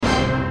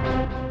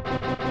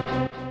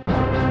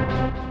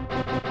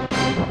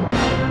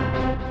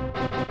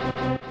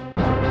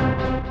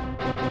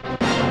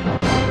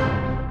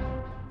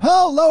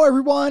Hello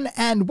everyone,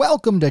 and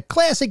welcome to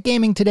Classic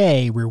Gaming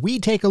Today, where we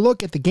take a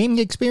look at the gaming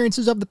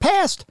experiences of the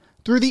past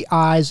through the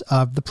eyes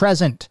of the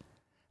present.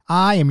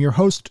 I am your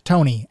host,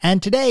 Tony,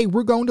 and today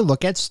we're going to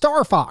look at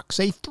Star Fox,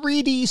 a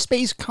 3D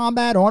space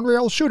combat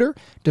on-rail shooter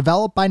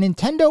developed by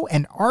Nintendo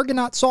and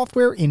Argonaut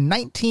Software in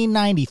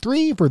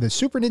 1993 for the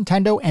Super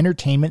Nintendo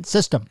Entertainment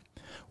System.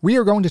 We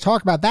are going to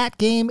talk about that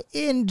game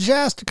in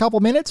just a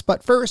couple minutes,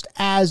 but first,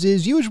 as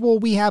is usual,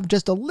 we have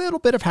just a little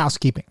bit of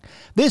housekeeping.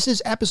 This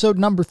is episode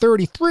number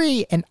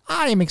 33, and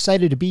I am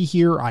excited to be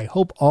here. I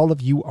hope all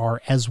of you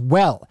are as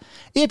well.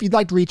 If you'd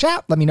like to reach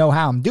out, let me know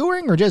how I'm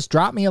doing, or just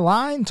drop me a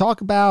line, talk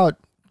about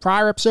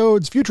prior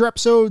episodes, future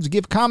episodes,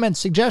 give comments,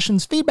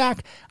 suggestions,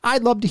 feedback.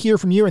 I'd love to hear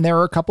from you, and there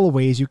are a couple of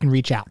ways you can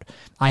reach out.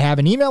 I have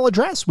an email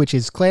address, which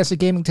is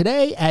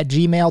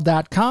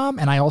classicgamingtoday@gmail.com,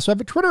 and I also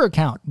have a Twitter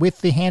account with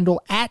the handle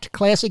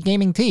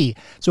 @classicgamingt.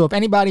 So if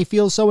anybody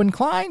feels so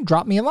inclined,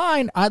 drop me a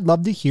line. I'd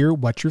love to hear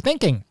what you're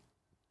thinking.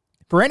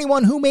 For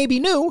anyone who may be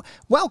new,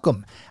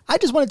 welcome. I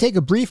just want to take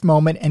a brief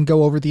moment and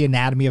go over the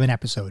anatomy of an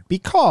episode,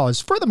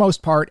 because for the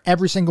most part,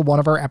 every single one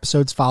of our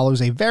episodes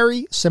follows a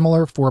very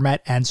similar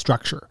format and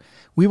structure.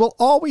 We will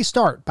always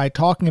start by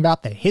talking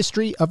about the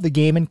history of the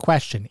game in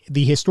question,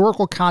 the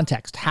historical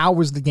context, how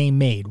was the game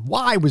made,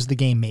 why was the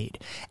game made,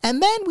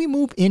 and then we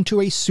move into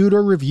a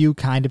pseudo-review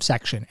kind of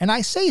section. And I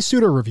say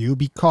pseudo-review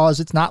because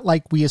it's not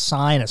like we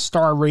assign a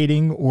star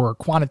rating or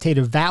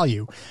quantitative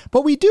value,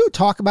 but we do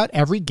talk about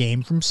every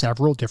game from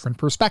several different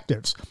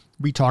perspectives.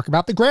 We talk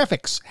about the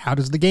graphics, how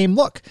does the game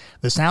look,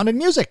 the sound and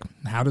music,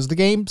 how does the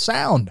game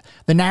sound,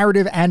 the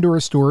narrative and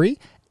or story,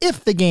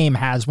 if the game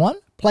has one,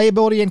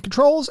 playability and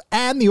controls,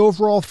 and the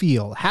overall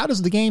feel. How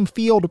does the game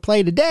feel to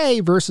play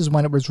today versus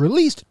when it was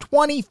released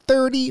 20,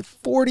 30,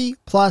 40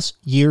 plus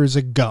years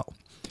ago?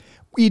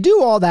 We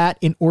do all that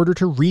in order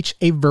to reach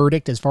a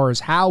verdict as far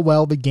as how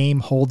well the game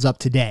holds up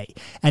today.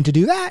 And to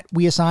do that,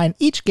 we assign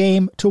each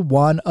game to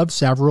one of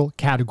several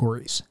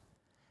categories.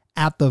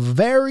 At the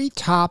very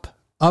top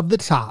of the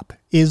top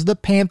is the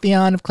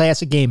pantheon of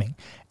classic gaming.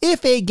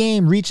 If a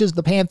game reaches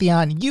the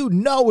pantheon, you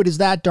know it is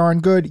that darn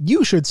good.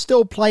 You should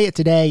still play it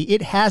today.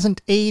 It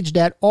hasn't aged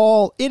at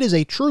all. It is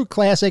a true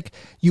classic.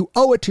 You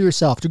owe it to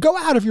yourself to go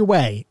out of your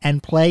way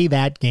and play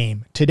that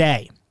game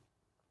today.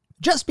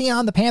 Just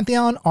beyond the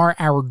pantheon are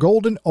our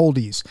golden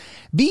oldies.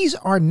 These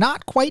are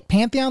not quite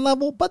pantheon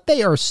level, but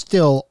they are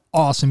still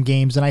awesome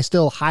games, and I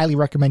still highly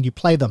recommend you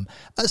play them,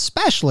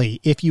 especially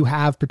if you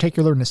have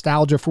particular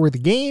nostalgia for the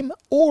game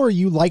or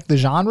you like the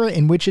genre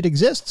in which it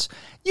exists.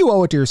 You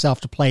owe it to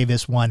yourself to play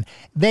this one.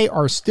 They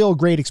are still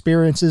great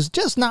experiences,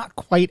 just not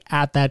quite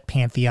at that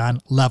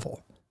pantheon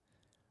level.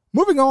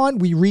 Moving on,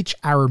 we reach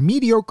our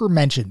mediocre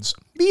mentions.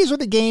 These are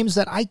the games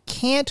that I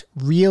can't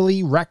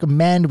really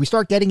recommend. We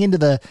start getting into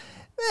the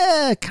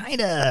kind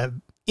of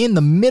in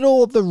the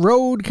middle of the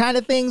road kind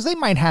of things. They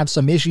might have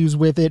some issues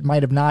with it,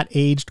 might have not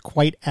aged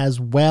quite as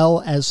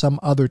well as some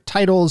other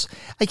titles.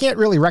 I can't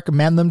really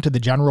recommend them to the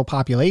general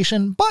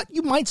population, but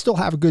you might still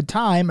have a good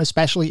time,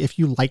 especially if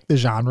you like the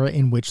genre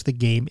in which the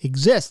game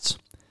exists.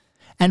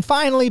 And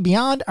finally,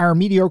 beyond our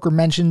mediocre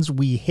mentions,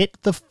 we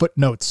hit the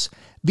footnotes.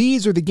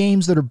 These are the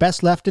games that are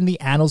best left in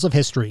the annals of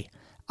history.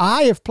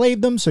 I have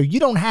played them, so you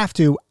don't have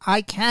to.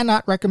 I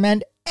cannot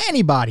recommend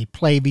anybody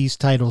play these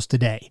titles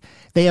today.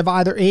 They have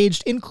either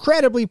aged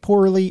incredibly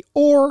poorly,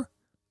 or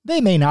they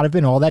may not have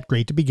been all that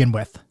great to begin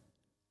with.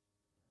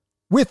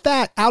 With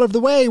that out of the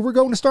way, we're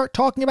going to start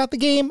talking about the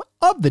game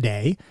of the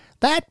day,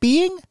 that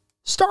being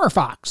Star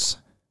Fox.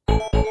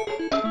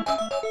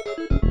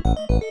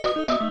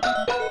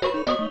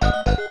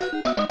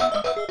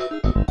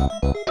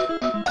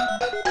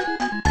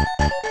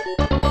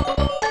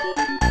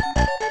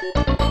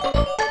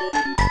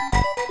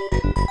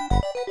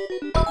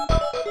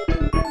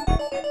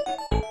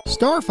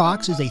 Star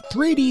Fox is a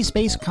 3D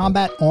space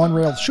combat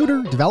on-rail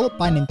shooter developed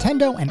by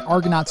Nintendo and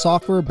Argonaut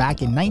Software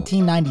back in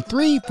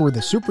 1993 for the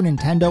Super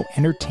Nintendo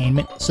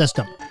Entertainment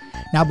System.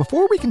 Now,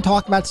 before we can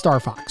talk about Star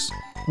Fox,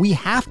 we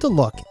have to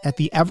look at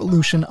the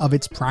evolution of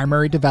its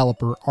primary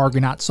developer,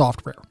 Argonaut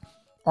Software.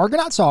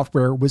 Argonaut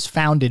Software was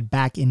founded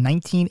back in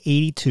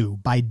 1982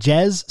 by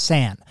Jez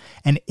San,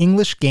 an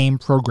English game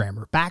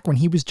programmer, back when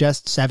he was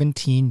just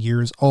 17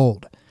 years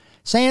old.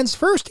 San's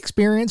first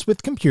experience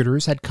with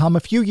computers had come a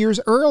few years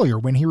earlier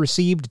when he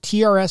received a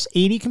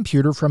TRS-80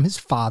 computer from his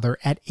father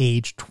at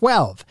age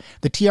 12.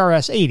 The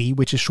TRS-80,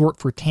 which is short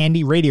for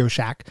Tandy Radio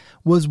Shack,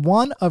 was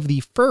one of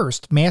the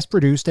first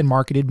mass-produced and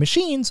marketed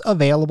machines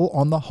available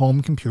on the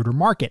home computer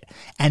market.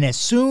 And as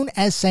soon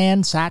as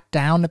San sat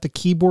down at the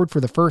keyboard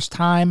for the first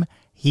time,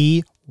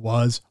 he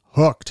was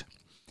hooked.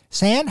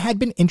 San had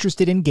been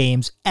interested in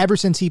games ever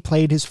since he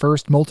played his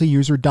first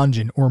multi-user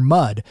dungeon, or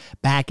MUD,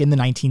 back in the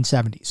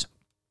 1970s.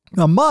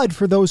 Now, MUD,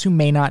 for those who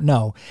may not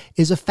know,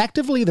 is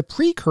effectively the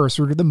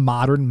precursor to the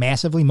modern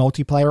massively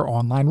multiplayer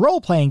online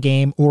role-playing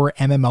game, or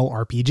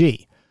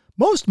MMORPG.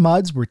 Most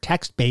MUDs were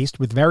text-based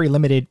with very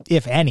limited,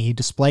 if any,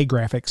 display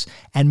graphics,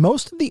 and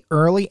most of the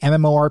early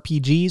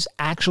MMORPGs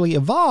actually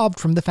evolved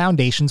from the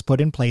foundations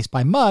put in place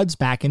by MUDs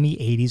back in the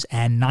 80s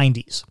and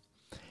 90s.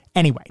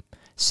 Anyway,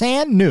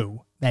 San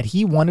knew that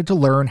he wanted to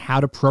learn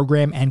how to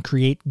program and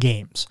create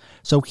games,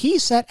 so he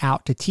set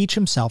out to teach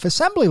himself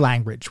assembly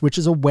language, which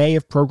is a way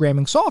of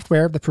programming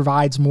software that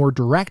provides more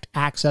direct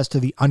access to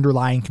the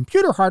underlying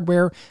computer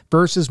hardware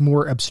versus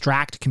more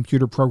abstract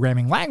computer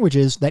programming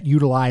languages that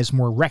utilize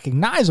more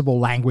recognizable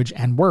language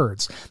and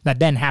words that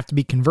then have to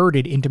be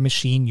converted into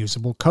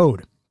machine-usable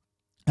code.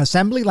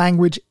 Assembly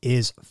language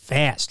is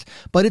fast,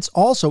 but it's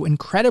also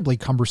incredibly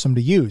cumbersome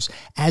to use,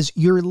 as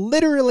you're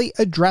literally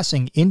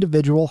addressing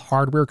individual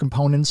hardware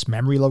components,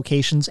 memory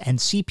locations, and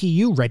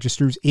CPU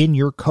registers in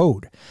your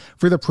code.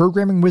 For the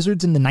programming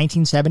wizards in the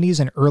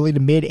 1970s and early to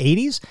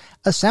mid-80s,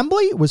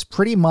 assembly was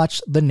pretty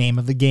much the name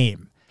of the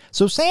game.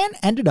 So San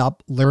ended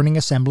up learning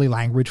assembly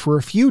language for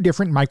a few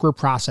different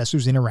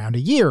microprocessors in around a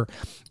year,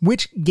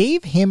 which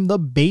gave him the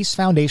base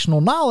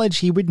foundational knowledge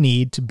he would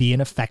need to be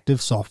an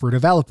effective software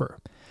developer.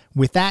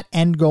 With that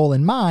end goal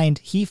in mind,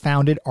 he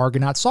founded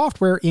Argonaut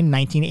Software in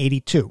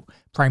 1982,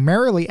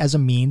 primarily as a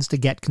means to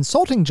get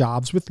consulting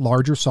jobs with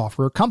larger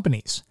software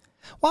companies.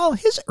 While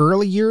his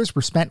early years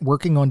were spent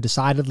working on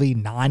decidedly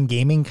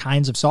non-gaming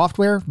kinds of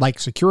software, like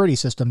security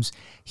systems,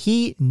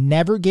 he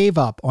never gave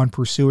up on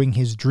pursuing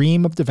his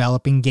dream of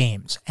developing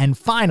games, and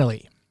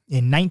finally,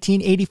 in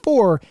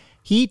 1984,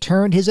 he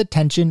turned his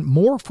attention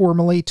more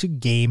formally to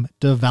game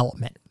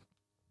development.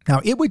 Now,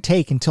 it would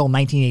take until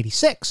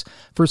 1986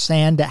 for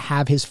San to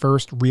have his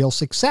first real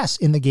success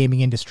in the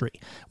gaming industry,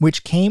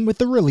 which came with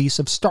the release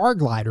of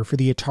Starglider for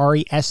the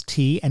Atari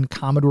ST and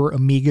Commodore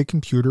Amiga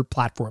computer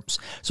platforms.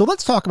 So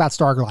let's talk about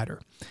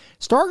Starglider.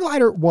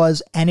 Starglider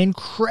was an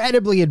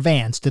incredibly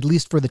advanced, at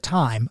least for the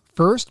time,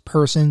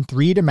 first-person,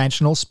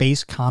 three-dimensional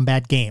space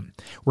combat game,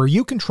 where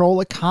you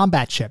control a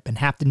combat ship and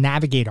have to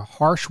navigate a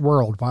harsh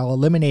world while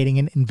eliminating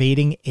an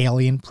invading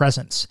alien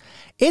presence.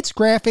 Its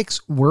graphics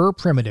were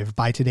primitive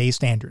by today's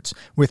standards,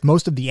 with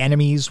most of the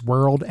enemies,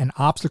 world, and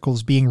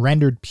obstacles being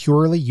rendered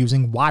purely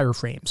using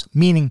wireframes,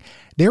 meaning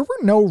there were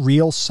no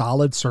real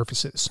solid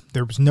surfaces,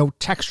 there was no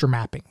texture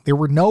mapping, there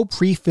were no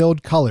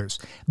pre-filled colors.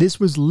 This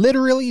was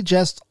literally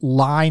just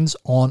lines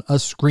on a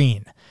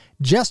screen,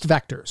 just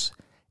vectors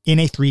in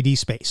a 3D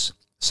space.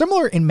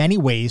 Similar in many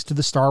ways to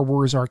the Star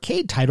Wars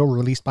arcade title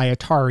released by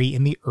Atari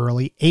in the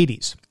early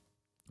 80s.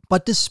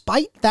 But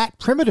despite that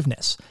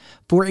primitiveness,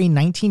 for a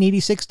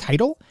 1986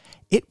 title,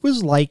 it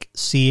was like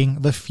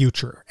seeing the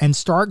future, and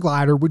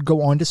Starglider would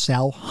go on to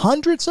sell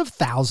hundreds of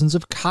thousands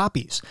of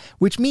copies,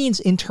 which means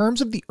in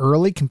terms of the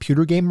early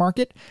computer game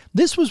market,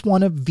 this was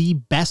one of the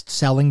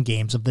best-selling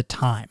games of the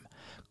time.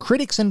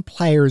 Critics and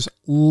players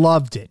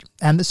loved it,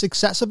 and the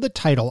success of the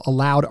title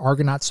allowed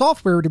Argonaut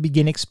Software to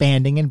begin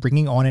expanding and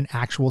bringing on an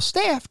actual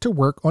staff to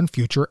work on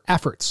future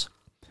efforts.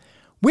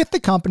 With the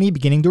company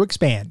beginning to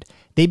expand,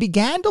 they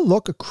began to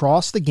look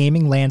across the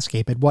gaming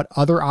landscape at what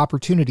other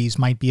opportunities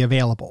might be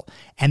available,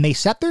 and they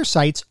set their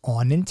sights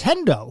on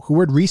Nintendo, who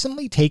had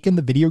recently taken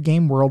the video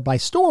game world by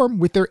storm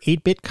with their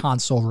 8-bit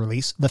console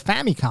release, the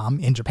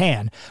Famicom in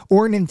Japan,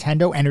 or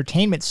Nintendo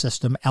Entertainment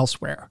System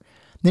elsewhere.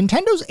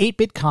 Nintendo's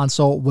 8-bit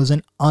console was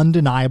an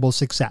undeniable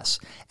success,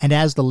 and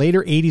as the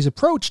later 80s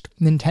approached,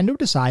 Nintendo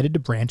decided to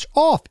branch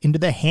off into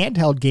the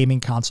handheld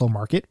gaming console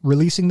market,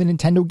 releasing the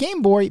Nintendo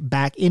Game Boy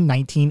back in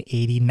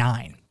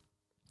 1989.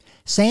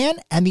 San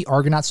and the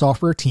Argonaut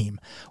Software team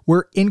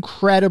were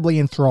incredibly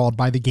enthralled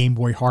by the Game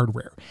Boy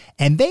hardware,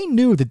 and they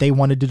knew that they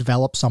wanted to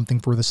develop something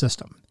for the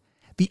system.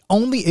 The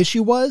only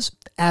issue was,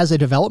 as a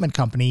development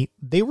company,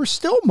 they were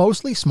still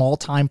mostly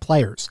small-time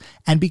players,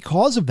 and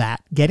because of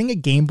that, getting a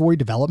Game Boy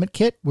development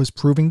kit was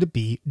proving to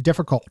be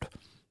difficult.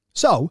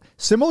 So,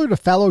 similar to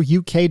fellow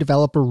UK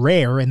developer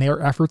Rare and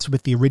their efforts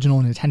with the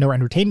original Nintendo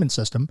Entertainment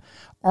System,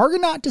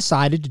 Argonaut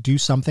decided to do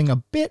something a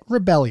bit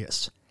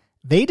rebellious.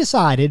 They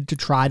decided to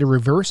try to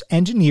reverse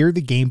engineer the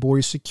Game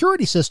Boy's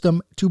security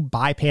system to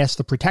bypass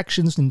the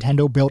protections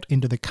Nintendo built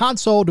into the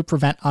console to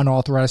prevent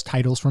unauthorized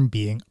titles from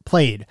being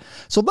played.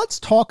 So let's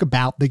talk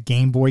about the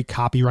Game Boy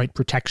copyright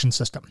protection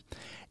system.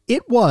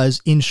 It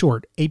was, in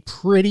short, a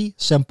pretty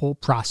simple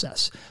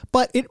process,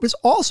 but it was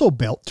also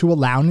built to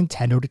allow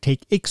Nintendo to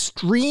take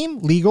extreme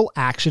legal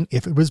action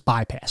if it was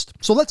bypassed.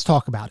 So let's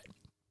talk about it.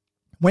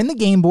 When the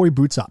Game Boy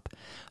boots up,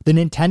 the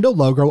Nintendo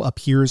logo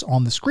appears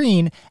on the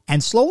screen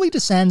and slowly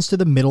descends to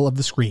the middle of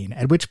the screen,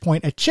 at which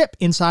point a chip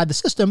inside the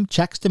system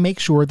checks to make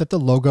sure that the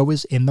logo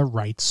is in the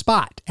right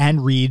spot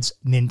and reads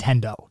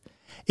Nintendo.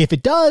 If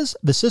it does,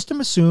 the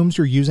system assumes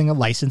you're using a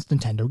licensed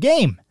Nintendo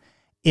game.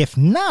 If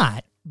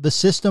not, the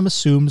system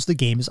assumes the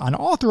game is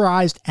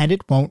unauthorized and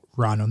it won't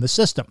run on the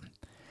system.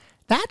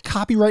 That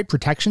copyright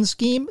protection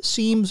scheme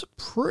seems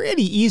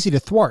pretty easy to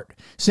thwart.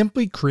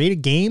 Simply create a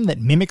game that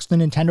mimics the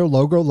Nintendo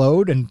logo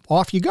load and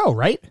off you go,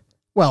 right?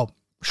 Well,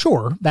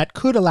 sure, that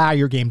could allow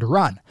your game to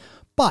run,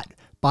 but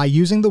by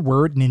using the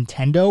word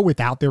Nintendo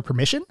without their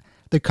permission,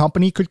 the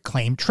company could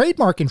claim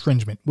trademark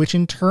infringement, which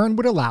in turn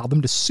would allow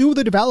them to sue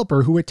the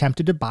developer who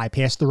attempted to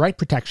bypass the right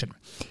protection.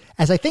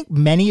 As I think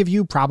many of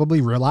you probably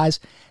realize,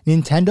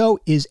 Nintendo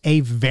is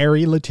a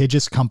very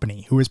litigious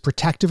company who is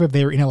protective of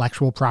their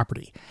intellectual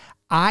property.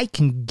 I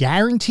can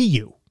guarantee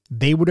you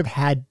they would have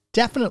had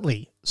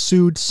definitely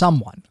sued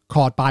someone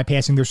caught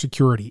bypassing their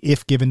security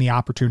if given the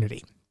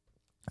opportunity.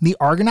 The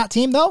Argonaut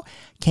team, though,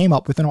 came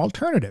up with an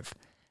alternative.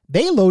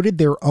 They loaded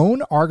their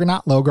own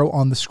Argonaut logo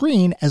on the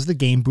screen as the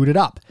game booted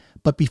up,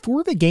 but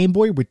before the Game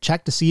Boy would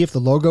check to see if the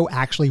logo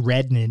actually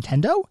read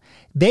Nintendo,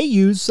 they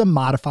used some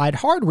modified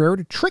hardware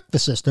to trick the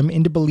system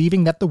into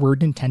believing that the word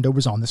Nintendo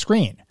was on the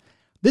screen.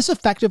 This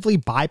effectively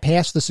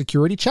bypassed the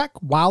security check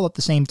while at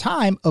the same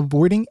time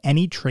avoiding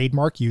any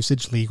trademark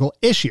usage legal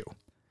issue.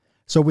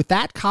 So with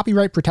that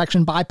copyright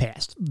protection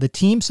bypassed, the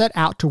team set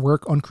out to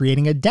work on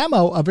creating a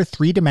demo of a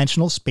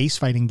three-dimensional space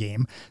fighting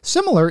game,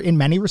 similar in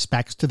many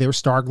respects to their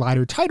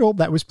Starglider title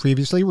that was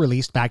previously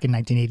released back in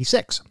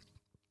 1986.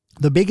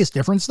 The biggest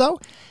difference, though,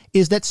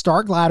 is that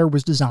Starglider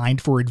was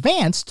designed for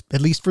advanced,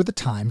 at least for the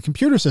time,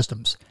 computer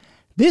systems.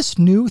 This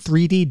new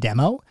 3D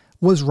demo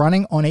was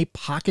running on a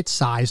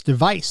pocket-sized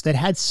device that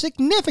had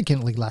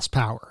significantly less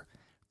power.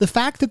 The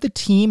fact that the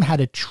team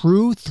had a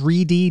true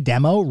 3D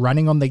demo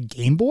running on the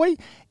Game Boy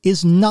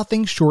is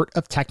nothing short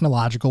of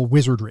technological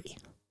wizardry.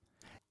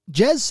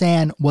 Jez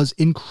San was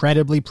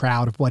incredibly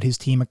proud of what his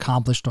team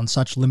accomplished on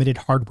such limited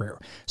hardware,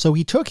 so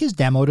he took his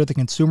demo to the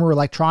Consumer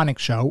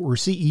Electronics Show, or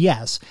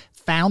CES,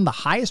 found the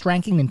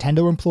highest-ranking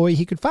Nintendo employee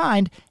he could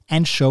find,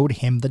 and showed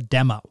him the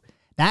demo.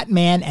 That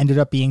man ended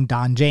up being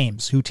Don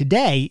James, who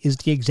today is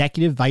the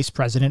Executive Vice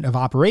President of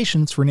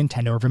Operations for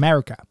Nintendo of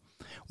America.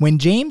 When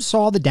James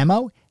saw the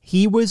demo,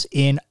 he was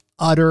in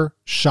utter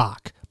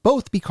shock,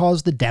 both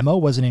because the demo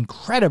was an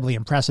incredibly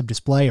impressive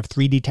display of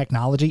 3D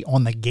technology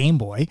on the Game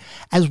Boy,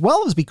 as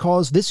well as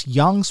because this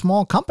young,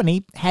 small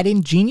company had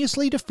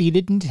ingeniously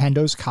defeated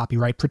Nintendo's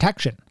copyright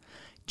protection.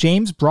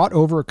 James brought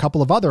over a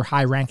couple of other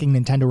high-ranking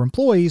Nintendo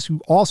employees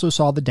who also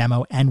saw the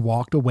demo and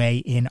walked away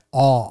in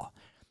awe.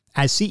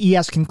 As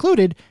CES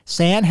concluded,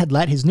 San had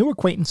let his new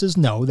acquaintances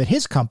know that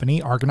his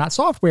company, Argonaut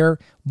Software,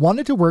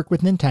 wanted to work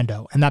with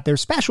Nintendo and that their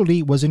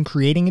specialty was in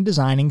creating and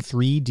designing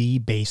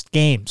 3D-based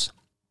games.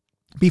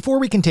 Before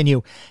we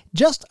continue,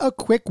 just a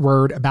quick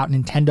word about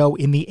Nintendo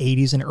in the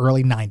 80s and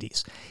early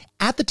 90s.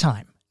 At the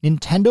time,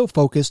 Nintendo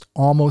focused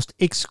almost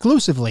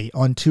exclusively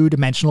on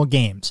two-dimensional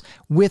games,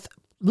 with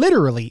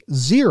literally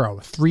zero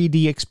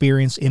 3D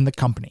experience in the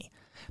company.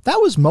 That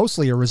was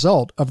mostly a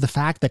result of the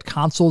fact that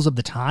consoles of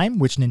the time,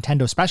 which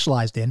Nintendo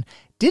specialized in,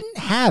 didn't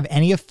have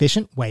any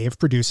efficient way of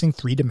producing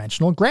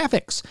three-dimensional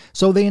graphics,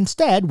 so they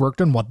instead worked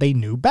on what they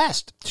knew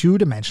best,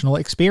 two-dimensional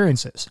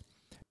experiences.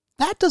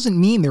 That doesn't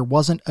mean there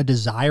wasn't a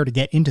desire to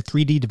get into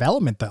 3D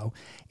development, though.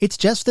 It's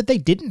just that they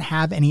didn't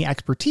have any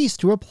expertise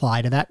to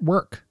apply to that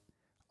work.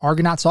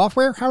 Argonaut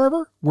Software,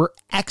 however, were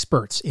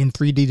experts in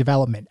 3D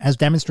development, as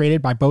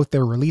demonstrated by both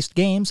their released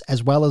games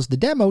as well as the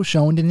demo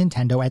shown to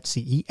Nintendo at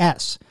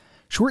CES.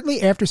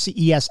 Shortly after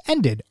CES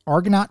ended,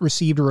 Argonaut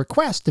received a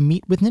request to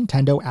meet with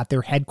Nintendo at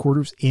their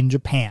headquarters in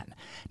Japan.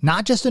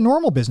 Not just a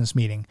normal business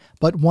meeting,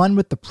 but one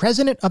with the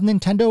president of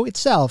Nintendo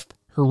itself,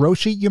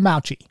 Hiroshi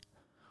Yamauchi.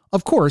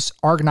 Of course,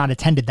 Argonaut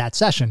attended that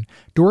session,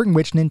 during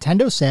which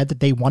Nintendo said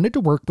that they wanted to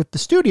work with the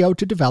studio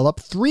to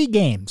develop 3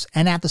 games,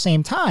 and at the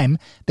same time,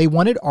 they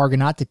wanted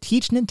Argonaut to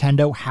teach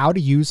Nintendo how to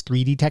use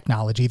 3D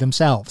technology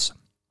themselves.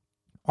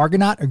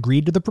 Argonaut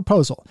agreed to the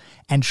proposal,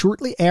 and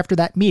shortly after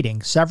that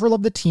meeting, several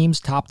of the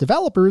team's top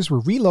developers were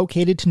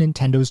relocated to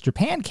Nintendo's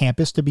Japan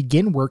campus to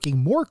begin working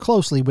more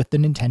closely with the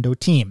Nintendo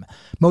team,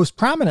 most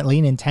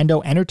prominently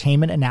Nintendo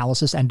Entertainment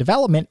Analysis and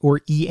Development,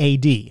 or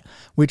EAD,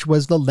 which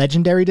was the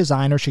legendary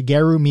designer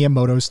Shigeru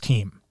Miyamoto's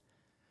team.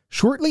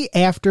 Shortly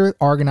after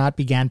Argonaut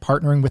began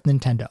partnering with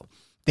Nintendo,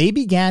 they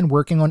began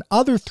working on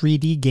other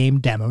 3D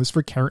game demos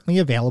for currently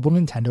available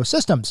Nintendo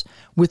systems,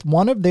 with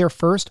one of their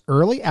first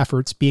early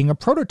efforts being a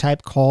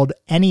prototype called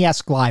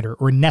NES Glider,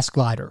 or NES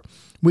Glider,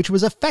 which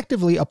was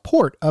effectively a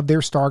port of their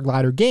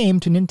Starglider game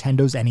to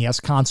Nintendo's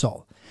NES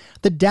console.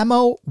 The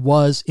demo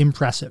was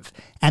impressive,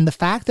 and the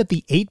fact that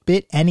the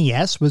 8-bit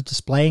NES was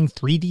displaying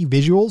 3D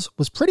visuals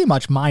was pretty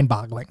much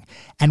mind-boggling,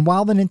 and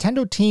while the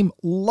Nintendo team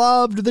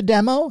loved the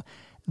demo,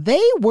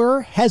 they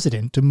were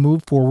hesitant to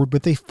move forward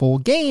with a full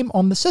game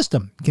on the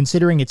system,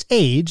 considering its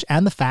age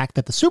and the fact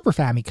that the Super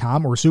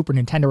Famicom, or Super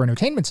Nintendo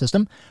Entertainment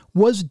System,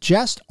 was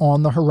just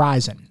on the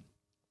horizon.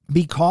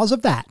 Because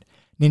of that,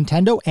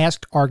 Nintendo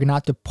asked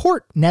Argonaut to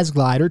port NES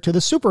Glider to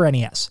the Super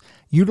NES,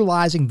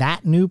 utilizing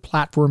that new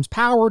platform's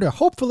power to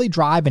hopefully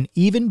drive an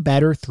even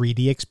better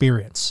 3D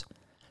experience.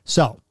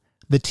 So,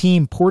 the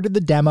team ported the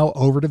demo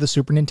over to the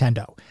Super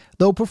Nintendo,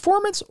 though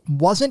performance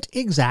wasn't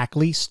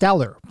exactly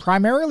stellar,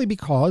 primarily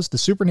because the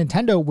Super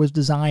Nintendo was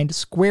designed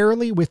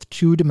squarely with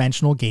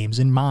two-dimensional games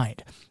in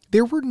mind.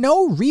 There were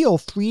no real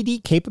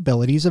 3D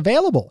capabilities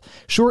available,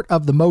 short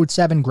of the Mode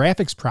 7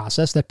 graphics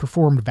process that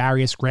performed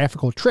various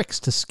graphical tricks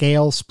to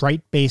scale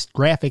sprite-based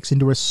graphics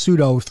into a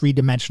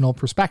pseudo-three-dimensional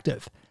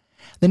perspective.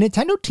 The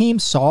Nintendo team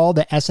saw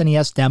the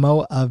SNES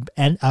demo of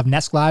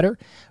NES Glider,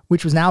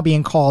 which was now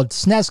being called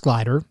SNES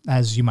Glider,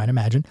 as you might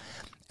imagine,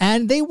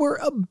 and they were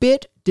a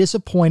bit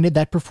disappointed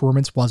that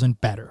performance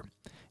wasn't better.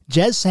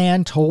 Jez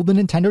Sand told the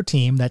Nintendo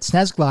team that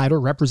SNES Glider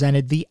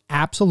represented the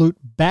absolute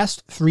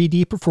best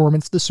 3D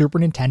performance the Super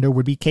Nintendo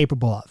would be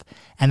capable of,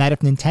 and that if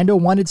Nintendo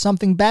wanted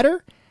something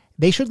better,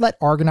 they should let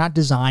Argonaut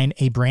design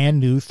a brand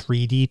new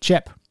 3D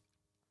chip.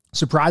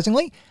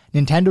 Surprisingly,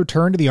 Nintendo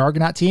turned to the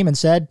Argonaut team and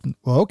said,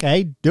 well,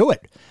 okay, do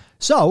it.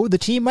 So the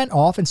team went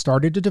off and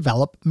started to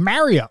develop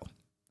Mario.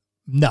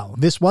 No,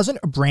 this wasn't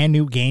a brand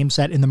new game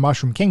set in the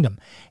Mushroom Kingdom.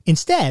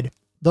 Instead,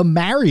 the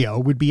Mario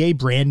would be a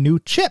brand new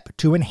chip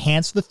to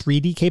enhance the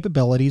 3D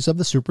capabilities of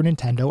the Super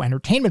Nintendo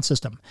Entertainment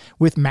System,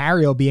 with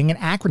Mario being an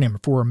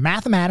acronym for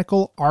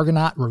Mathematical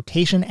Argonaut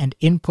Rotation and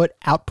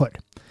Input-Output.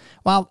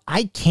 While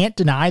I can't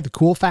deny the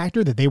cool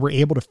factor that they were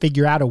able to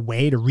figure out a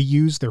way to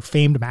reuse their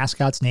famed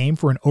mascot's name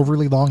for an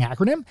overly long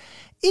acronym,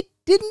 it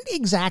didn't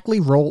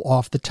exactly roll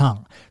off the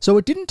tongue, so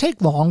it didn't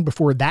take long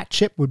before that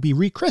chip would be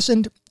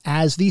rechristened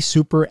as the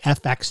Super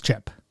FX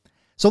chip.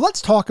 So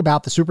let's talk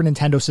about the Super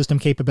Nintendo system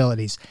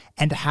capabilities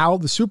and how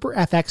the Super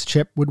FX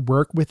chip would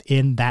work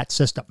within that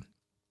system.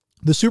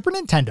 The Super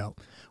Nintendo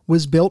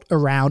was built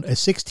around a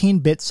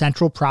 16-bit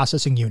central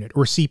processing unit,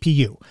 or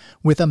CPU,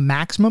 with a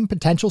maximum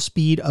potential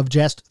speed of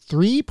just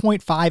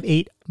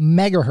 3.58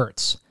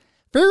 megahertz.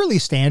 Fairly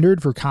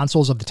standard for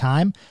consoles of the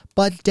time,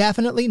 but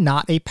definitely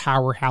not a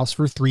powerhouse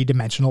for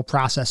three-dimensional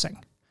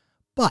processing.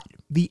 But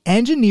the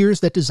engineers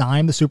that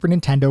designed the Super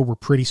Nintendo were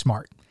pretty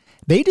smart.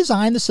 They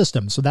designed the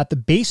system so that the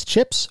base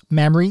chips,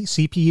 memory,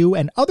 CPU,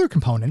 and other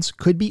components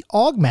could be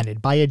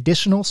augmented by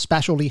additional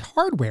specialty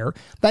hardware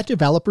that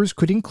developers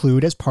could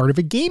include as part of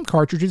a game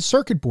cartridge's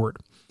circuit board.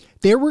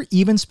 There were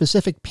even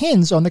specific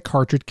pins on the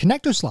cartridge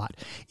connector slot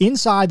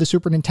inside the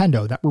Super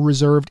Nintendo that were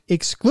reserved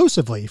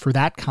exclusively for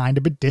that kind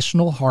of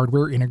additional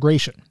hardware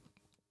integration.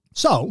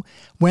 So,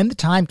 when the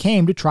time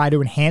came to try to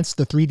enhance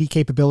the 3D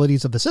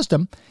capabilities of the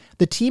system,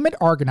 the team at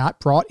Argonaut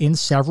brought in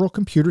several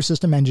computer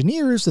system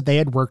engineers that they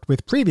had worked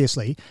with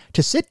previously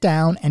to sit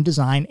down and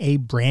design a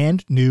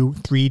brand new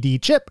 3D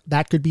chip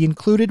that could be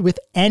included with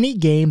any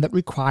game that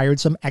required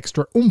some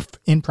extra oomph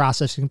in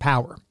processing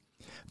power.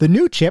 The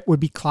new chip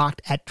would be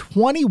clocked at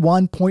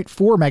 21.4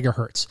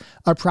 MHz,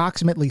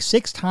 approximately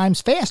 6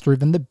 times faster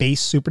than the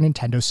base Super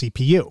Nintendo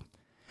CPU.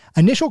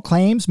 Initial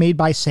claims made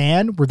by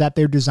Sand were that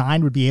their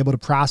design would be able to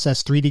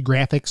process 3D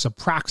graphics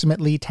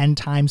approximately 10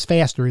 times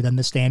faster than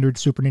the standard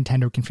Super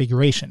Nintendo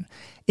configuration.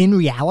 In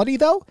reality,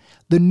 though,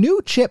 the new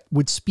chip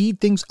would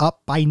speed things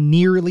up by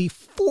nearly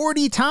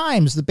 40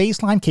 times the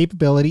baseline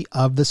capability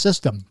of the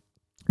system.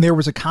 There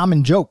was a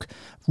common joke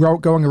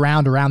going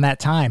around that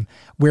time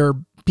where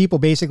people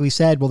basically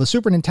said, well, the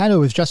Super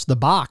Nintendo is just the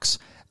box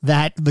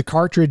that the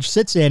cartridge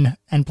sits in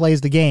and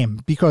plays the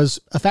game, because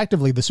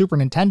effectively the Super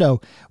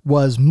Nintendo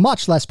was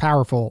much less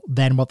powerful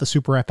than what the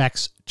Super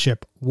FX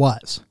chip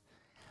was.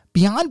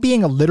 Beyond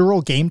being a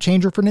literal game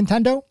changer for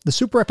Nintendo, the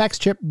Super FX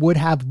chip would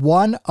have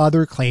one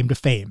other claim to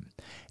fame.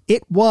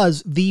 It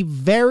was the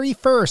very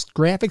first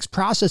graphics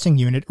processing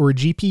unit, or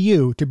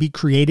GPU, to be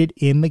created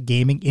in the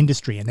gaming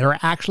industry, and there are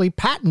actually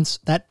patents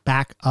that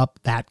back up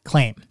that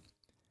claim.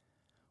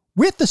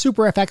 With the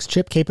Super FX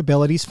chip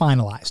capabilities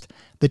finalized,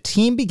 the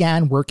team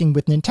began working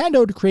with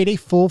Nintendo to create a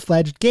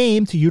full-fledged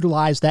game to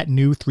utilize that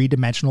new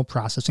three-dimensional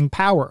processing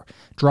power,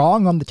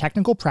 drawing on the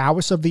technical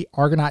prowess of the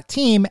Argonaut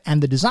team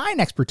and the design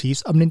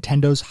expertise of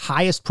Nintendo's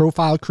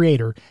highest-profile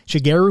creator,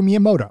 Shigeru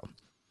Miyamoto.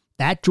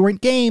 That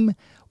joint game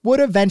would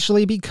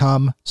eventually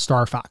become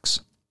Star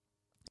Fox.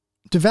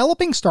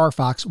 Developing Star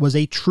Fox was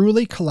a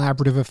truly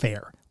collaborative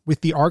affair,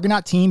 with the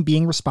Argonaut team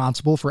being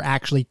responsible for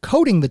actually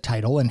coding the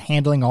title and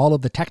handling all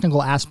of the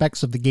technical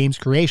aspects of the game's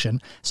creation,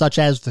 such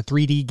as the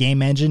 3D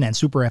game engine and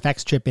Super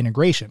FX chip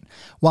integration,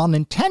 while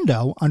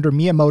Nintendo, under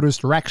Miyamoto's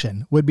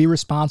direction, would be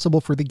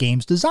responsible for the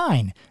game's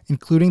design,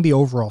 including the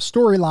overall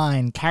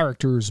storyline,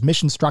 characters,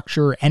 mission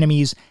structure,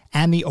 enemies,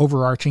 and the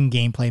overarching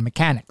gameplay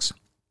mechanics.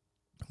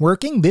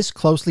 Working this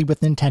closely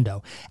with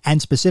Nintendo,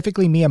 and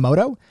specifically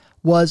Miyamoto,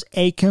 was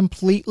a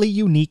completely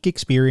unique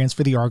experience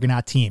for the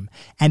Argonaut team,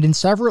 and in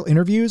several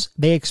interviews,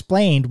 they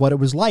explained what it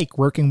was like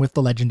working with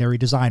the legendary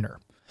designer.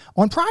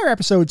 On prior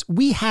episodes,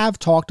 we have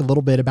talked a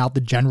little bit about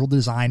the general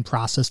design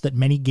process that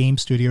many game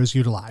studios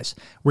utilize,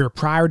 where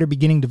prior to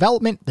beginning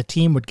development, the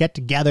team would get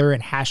together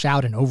and hash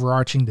out an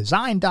overarching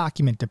design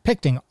document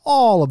depicting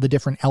all of the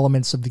different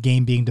elements of the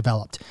game being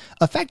developed,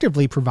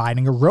 effectively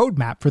providing a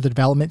roadmap for the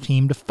development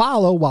team to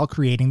follow while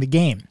creating the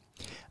game.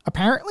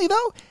 Apparently,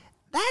 though,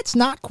 that's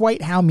not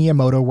quite how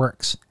Miyamoto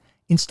works.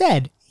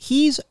 Instead,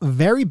 he's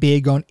very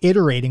big on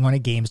iterating on a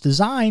game's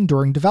design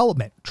during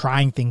development,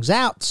 trying things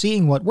out,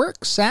 seeing what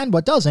works and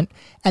what doesn't,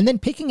 and then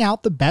picking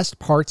out the best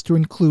parts to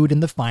include in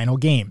the final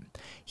game.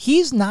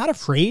 He's not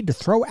afraid to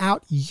throw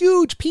out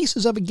huge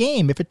pieces of a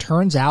game if it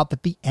turns out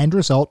that the end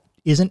result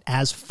isn't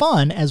as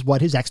fun as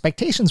what his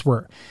expectations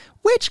were,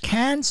 which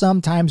can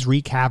sometimes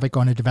wreak havoc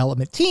on a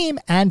development team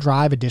and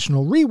drive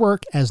additional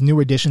rework as new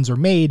additions are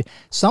made,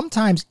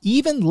 sometimes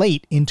even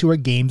late into a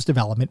game's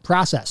development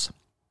process.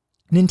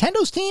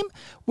 Nintendo's team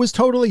was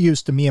totally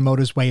used to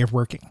Miyamoto's way of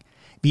working.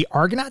 The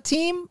Argonaut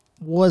team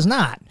was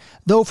not,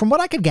 though from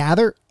what I could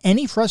gather,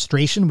 any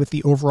frustration with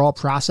the overall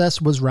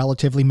process was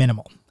relatively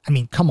minimal. I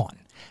mean, come on.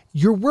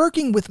 You're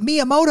working with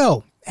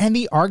Miyamoto, and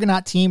the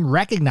Argonaut team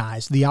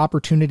recognized the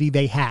opportunity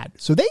they had,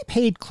 so they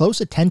paid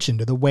close attention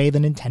to the way the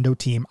Nintendo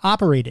team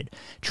operated,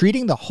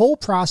 treating the whole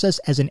process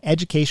as an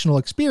educational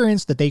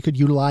experience that they could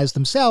utilize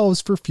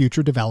themselves for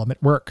future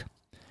development work.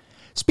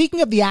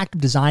 Speaking of the act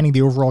of designing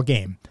the overall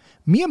game,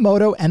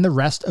 Miyamoto and the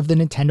rest of the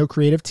Nintendo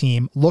creative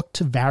team looked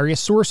to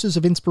various sources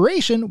of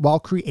inspiration while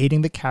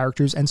creating the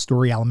characters and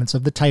story elements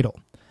of the title.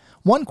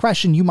 One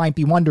question you might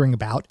be wondering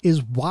about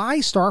is why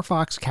Star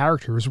Fox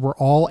characters were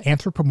all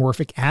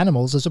anthropomorphic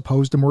animals as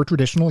opposed to more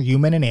traditional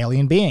human and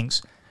alien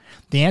beings.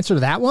 The answer to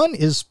that one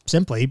is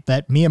simply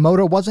that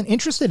Miyamoto wasn't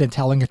interested in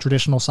telling a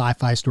traditional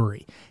sci-fi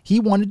story. He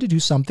wanted to do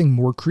something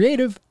more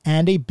creative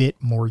and a bit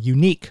more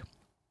unique.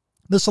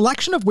 The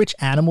selection of which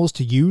animals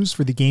to use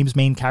for the game's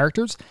main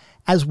characters,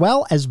 as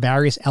well as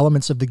various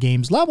elements of the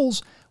game's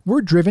levels,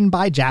 were driven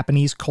by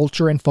Japanese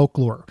culture and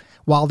folklore,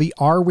 while the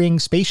R-Wing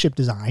spaceship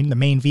design, the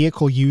main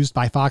vehicle used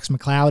by Fox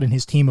McCloud and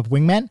his team of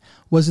wingmen,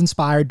 was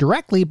inspired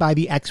directly by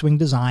the X-Wing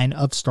design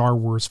of Star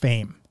Wars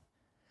fame.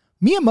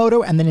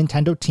 Miyamoto and the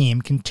Nintendo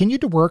team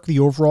continued to work the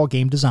overall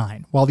game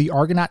design, while the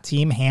Argonaut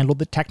team handled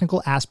the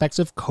technical aspects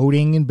of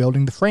coding and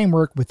building the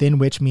framework within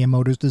which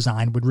Miyamoto's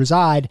design would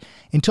reside,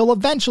 until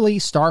eventually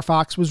Star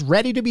Fox was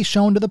ready to be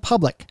shown to the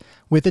public,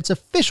 with its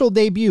official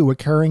debut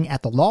occurring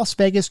at the Las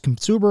Vegas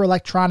Consumer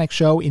Electronics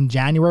Show in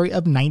January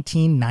of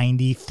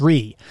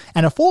 1993,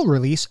 and a full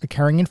release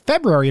occurring in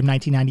February of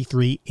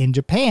 1993 in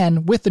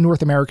Japan, with the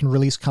North American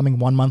release coming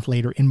 1 month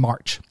later in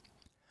March.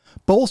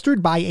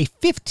 Bolstered by a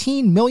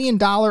 $15 million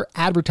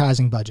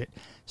advertising budget,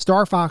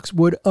 Star Fox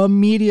would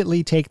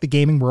immediately take the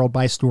gaming world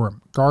by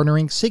storm,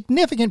 garnering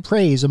significant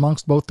praise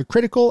amongst both the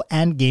critical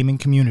and gaming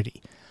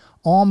community.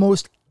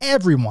 Almost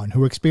everyone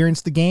who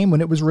experienced the game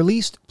when it was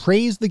released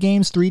praised the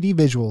game's 3D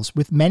visuals,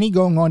 with many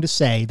going on to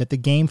say that the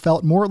game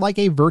felt more like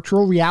a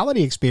virtual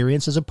reality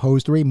experience as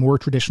opposed to a more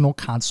traditional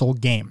console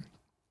game.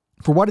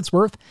 For what it's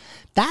worth,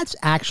 that's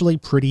actually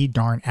pretty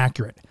darn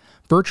accurate.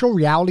 Virtual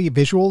reality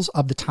visuals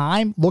of the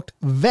time looked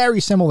very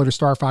similar to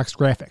Star Fox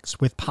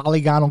graphics, with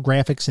polygonal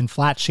graphics and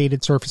flat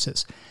shaded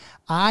surfaces.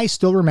 I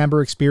still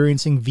remember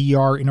experiencing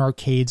VR in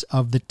arcades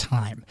of the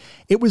time.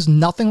 It was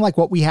nothing like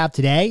what we have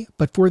today,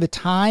 but for the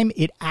time,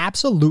 it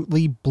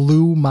absolutely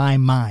blew my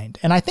mind.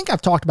 And I think I've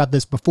talked about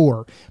this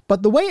before,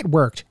 but the way it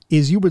worked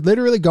is you would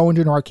literally go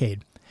into an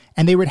arcade,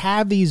 and they would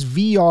have these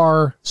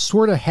VR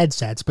sort of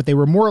headsets, but they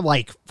were more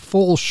like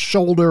full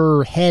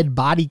shoulder, head,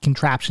 body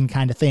contraption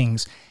kind of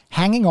things,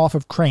 hanging off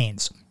of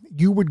cranes.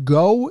 You would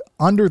go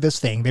under this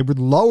thing, they would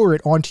lower it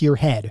onto your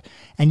head,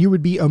 and you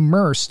would be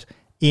immersed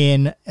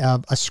in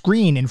a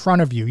screen in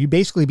front of you. You'd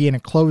basically be in a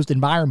closed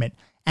environment.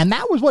 And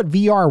that was what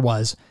VR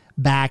was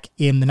back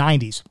in the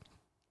 90s.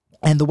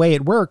 And the way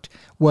it worked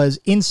was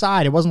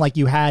inside. It wasn't like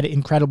you had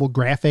incredible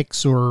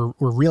graphics or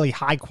really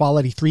high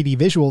quality 3D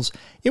visuals.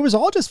 It was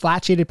all just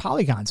flat shaded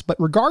polygons. But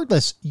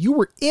regardless, you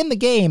were in the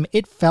game.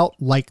 It felt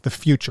like the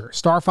future.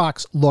 Star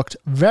Fox looked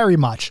very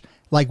much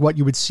like what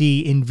you would see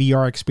in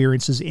VR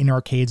experiences in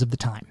arcades of the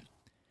time.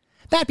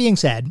 That being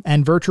said,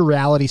 and virtual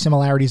reality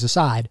similarities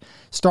aside,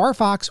 Star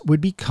Fox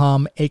would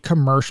become a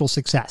commercial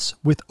success,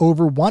 with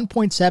over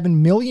 1.7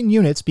 million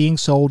units being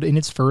sold in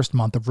its first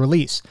month of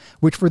release,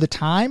 which for the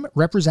time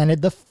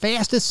represented the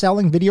fastest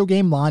selling video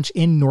game launch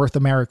in North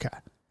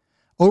America.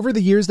 Over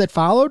the years that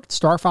followed,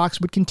 Star Fox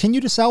would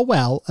continue to sell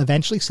well,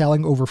 eventually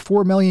selling over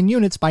 4 million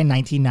units by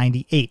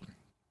 1998.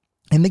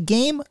 And the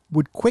game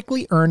would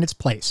quickly earn its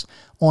place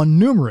on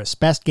numerous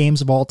best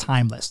games of all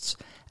time lists,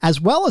 as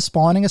well as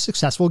spawning a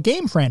successful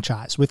game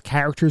franchise with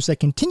characters that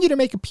continue to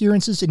make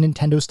appearances in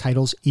Nintendo's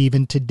titles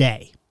even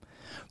today.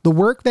 The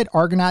work that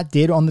Argonaut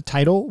did on the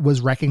title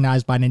was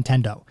recognized by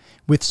Nintendo,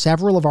 with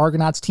several of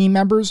Argonaut's team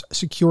members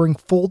securing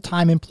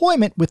full-time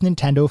employment with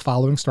Nintendo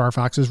following Star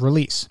Fox's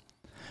release.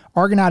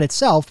 Argonaut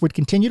itself would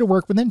continue to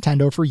work with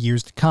Nintendo for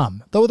years to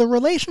come, though the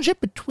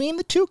relationship between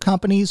the two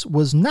companies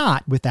was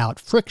not without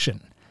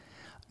friction.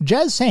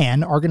 Jez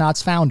San,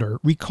 Argonaut's founder,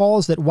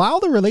 recalls that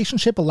while the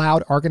relationship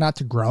allowed Argonaut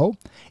to grow,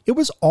 it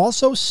was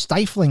also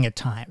stifling at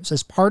times,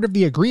 as part of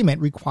the agreement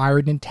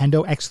required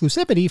Nintendo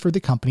exclusivity for the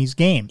company's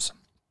games.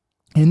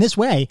 In this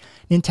way,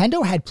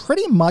 Nintendo had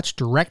pretty much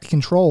direct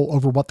control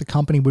over what the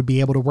company would be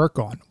able to work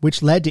on,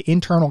 which led to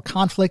internal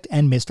conflict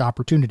and missed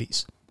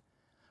opportunities.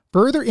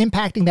 Further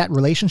impacting that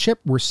relationship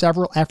were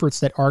several efforts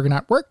that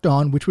Argonaut worked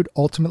on which would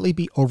ultimately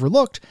be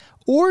overlooked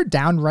or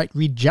downright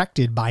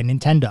rejected by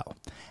Nintendo.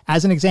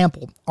 As an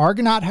example,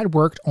 Argonaut had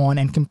worked on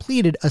and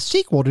completed a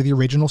sequel to the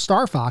original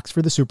Star Fox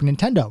for the Super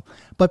Nintendo,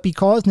 but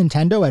because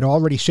Nintendo had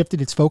already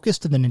shifted its focus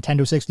to the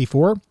Nintendo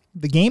 64,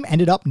 the game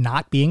ended up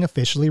not being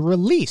officially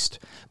released,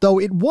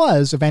 though it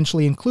was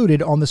eventually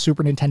included on the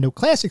Super Nintendo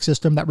Classic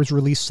system that was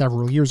released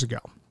several years ago.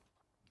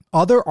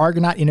 Other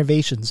Argonaut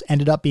innovations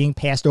ended up being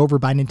passed over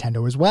by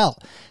Nintendo as well,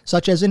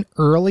 such as an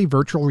early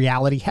virtual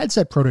reality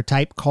headset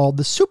prototype called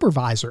the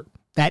Supervisor,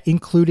 that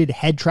included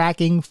head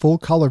tracking,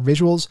 full-color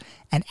visuals,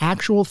 and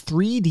actual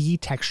 3D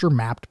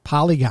texture-mapped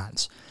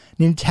polygons.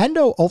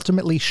 Nintendo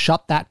ultimately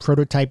shut that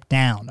prototype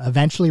down,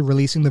 eventually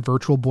releasing the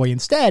Virtual Boy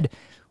instead,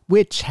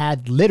 which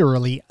had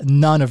literally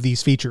none of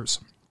these features.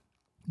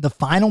 The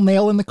final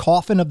nail in the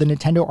coffin of the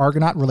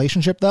Nintendo-Argonaut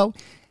relationship, though,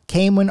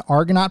 came when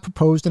Argonaut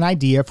proposed an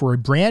idea for a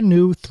brand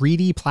new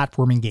 3D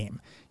platforming game,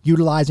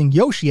 utilizing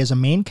Yoshi as a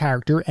main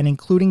character and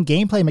including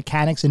gameplay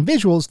mechanics and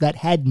visuals that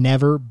had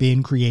never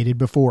been created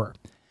before.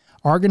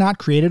 Argonaut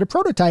created a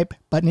prototype,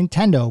 but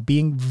Nintendo,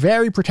 being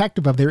very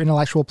protective of their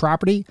intellectual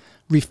property,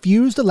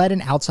 refused to let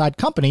an outside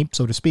company,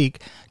 so to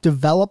speak,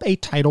 develop a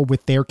title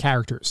with their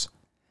characters.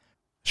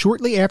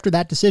 Shortly after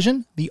that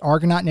decision, the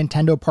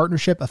Argonaut-Nintendo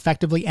partnership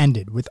effectively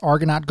ended, with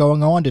Argonaut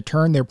going on to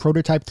turn their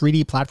prototype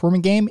 3D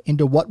platforming game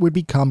into what would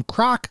become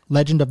Croc: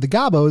 Legend of the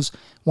Gobos,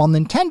 while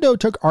Nintendo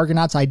took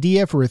Argonaut's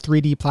idea for a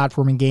 3D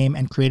platforming game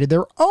and created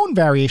their own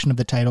variation of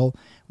the title,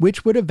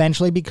 which would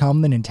eventually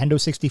become the Nintendo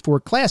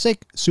 64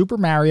 classic Super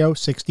Mario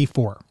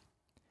 64.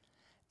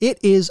 It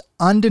is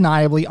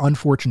undeniably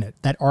unfortunate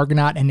that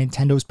Argonaut and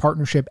Nintendo's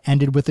partnership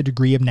ended with a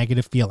degree of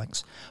negative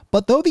feelings.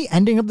 But though the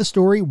ending of the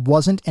story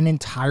wasn't an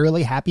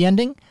entirely happy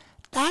ending,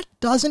 that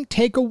doesn't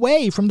take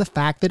away from the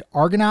fact that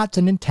Argonaut's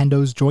and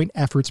Nintendo's joint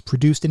efforts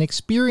produced an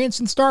experience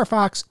in Star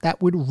Fox that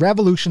would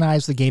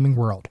revolutionize the gaming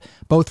world,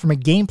 both from a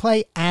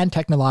gameplay and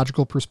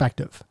technological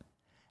perspective.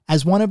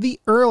 As one of the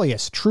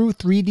earliest true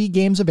 3D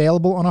games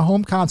available on a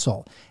home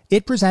console,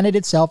 it presented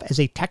itself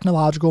as a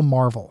technological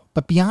marvel.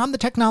 But beyond the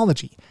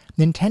technology,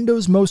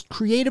 Nintendo's most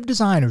creative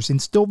designers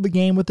instilled the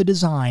game with a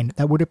design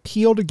that would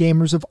appeal to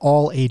gamers of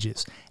all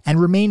ages and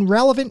remain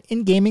relevant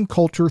in gaming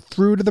culture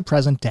through to the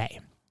present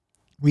day.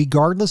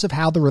 Regardless of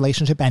how the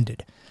relationship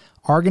ended,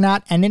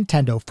 Argonaut and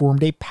Nintendo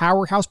formed a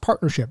powerhouse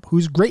partnership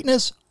whose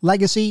greatness,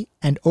 legacy,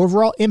 and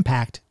overall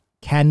impact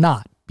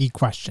cannot be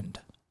questioned.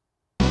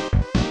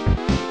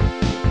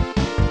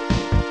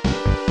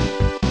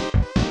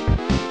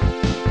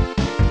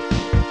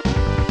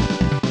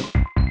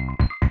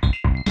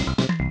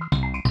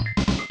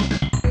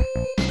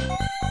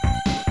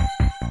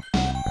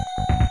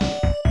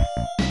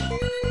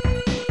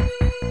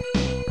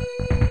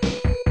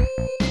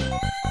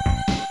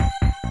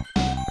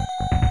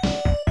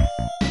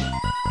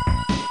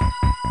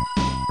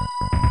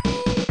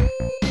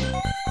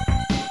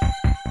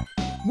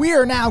 We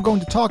are now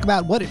going to talk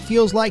about what it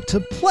feels like to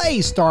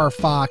play Star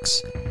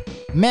Fox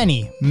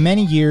many,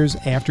 many years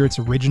after its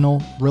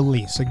original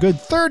release. A good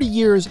 30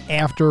 years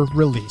after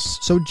release.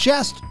 So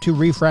just to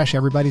refresh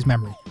everybody's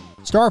memory,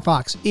 Star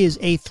Fox is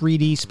a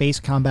 3D space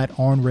combat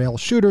on-rail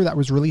shooter that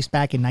was released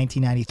back in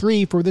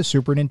 1993 for the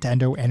Super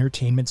Nintendo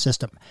Entertainment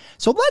System.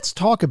 So let's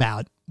talk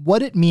about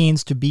what it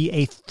means to be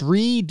a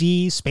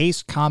 3D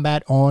space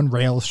combat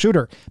on-rail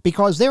shooter,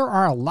 because there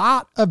are a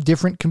lot of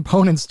different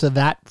components to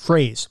that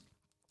phrase.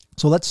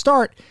 So let's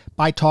start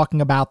by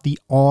talking about the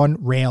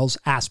on-rails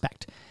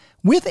aspect.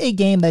 With a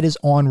game that is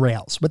on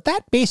rails, what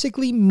that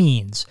basically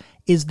means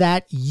is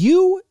that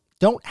you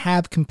don't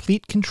have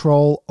complete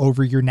control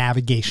over your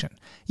navigation.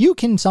 You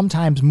can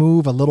sometimes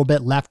move a little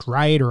bit left,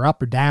 right, or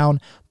up or down,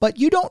 but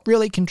you don't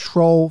really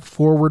control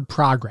forward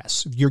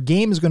progress. Your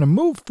game is going to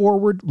move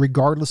forward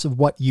regardless of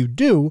what you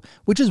do,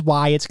 which is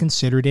why it's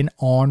considered an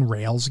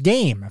on-rails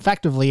game.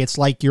 Effectively, it's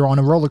like you're on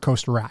a roller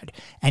coaster ride,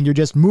 and you're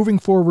just moving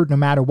forward no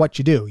matter what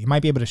you do. You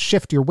might be able to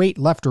shift your weight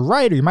left or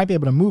right, or you might be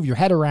able to move your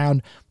head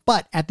around,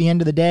 but at the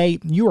end of the day,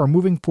 you are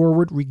moving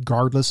forward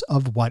regardless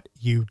of what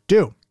you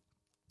do.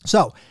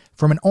 So,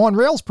 from an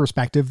on-rails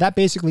perspective, that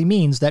basically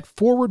means that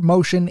forward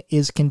motion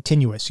is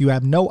continuous. You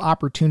have no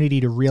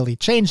opportunity to really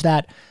change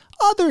that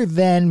other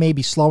than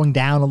maybe slowing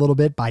down a little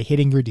bit by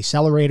hitting your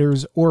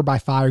decelerators or by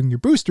firing your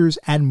boosters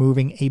and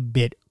moving a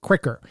bit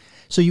quicker.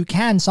 So you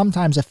can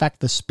sometimes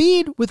affect the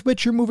speed with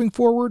which you're moving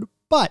forward,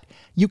 but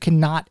you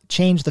cannot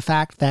change the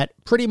fact that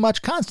pretty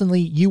much constantly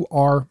you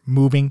are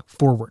moving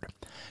forward.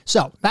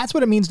 So that's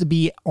what it means to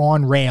be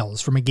on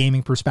rails from a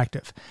gaming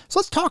perspective. So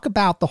let's talk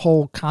about the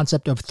whole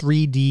concept of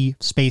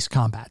 3D space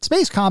combat.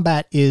 Space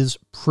combat is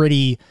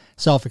pretty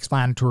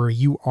self-explanatory.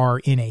 You are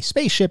in a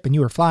spaceship and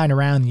you are flying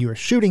around and you are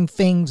shooting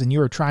things and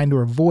you are trying to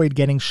avoid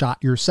getting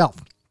shot yourself.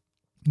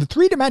 The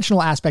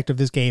three-dimensional aspect of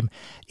this game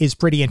is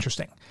pretty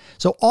interesting.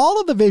 So all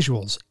of the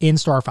visuals in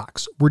Star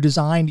Fox were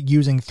designed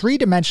using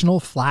three-dimensional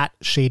flat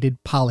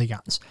shaded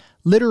polygons.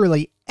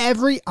 Literally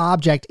every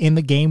object in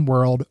the game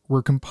world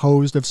were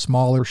composed of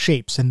smaller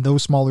shapes, and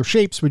those smaller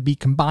shapes would be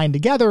combined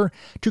together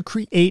to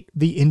create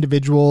the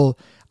individual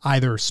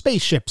either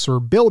spaceships or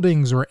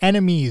buildings or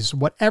enemies,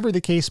 whatever the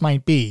case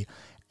might be.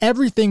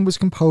 Everything was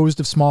composed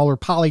of smaller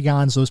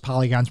polygons. Those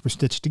polygons were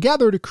stitched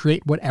together to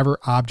create whatever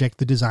object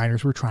the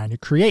designers were trying to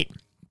create.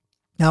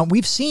 Now,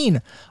 we've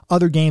seen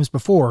other games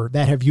before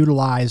that have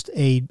utilized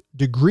a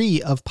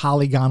degree of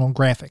polygonal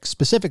graphics,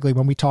 specifically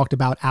when we talked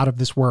about Out of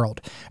This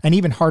World, and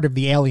even Heart of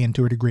the Alien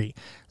to a degree.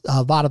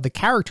 A lot of the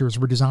characters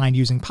were designed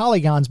using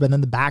polygons, but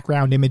then the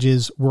background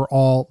images were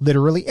all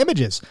literally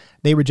images.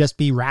 They would just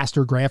be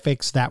raster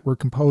graphics that were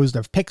composed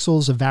of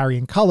pixels of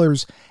varying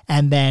colors,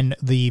 and then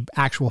the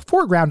actual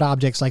foreground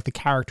objects like the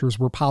characters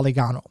were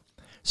polygonal.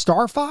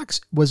 Star Fox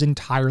was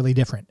entirely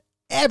different.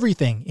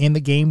 Everything in the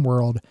game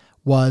world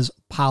was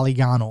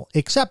polygonal,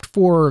 except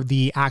for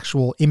the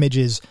actual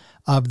images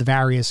of the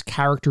various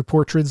character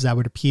portraits that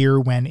would appear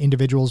when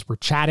individuals were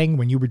chatting,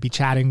 when you would be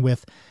chatting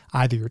with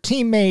either your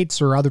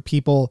teammates or other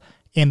people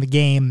in the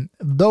game.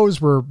 Those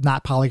were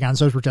not polygons.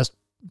 Those were just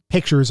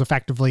pictures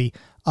effectively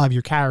of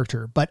your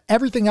character. But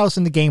everything else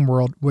in the game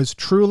world was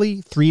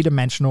truly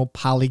three-dimensional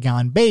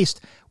polygon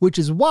based, which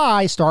is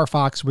why Star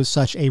Fox was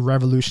such a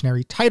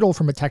revolutionary title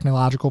from a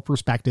technological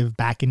perspective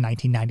back in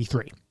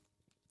 1993.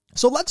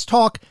 So let's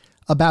talk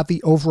about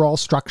the overall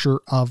structure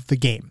of the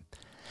game.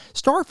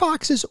 Star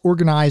Fox is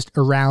organized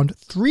around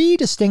 3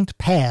 distinct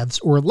paths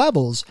or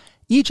levels,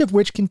 each of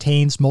which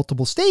contains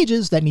multiple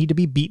stages that need to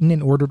be beaten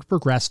in order to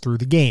progress through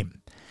the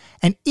game.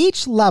 And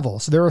each level,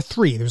 so there are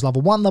 3, there's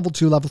level 1, level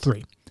 2, level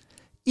 3.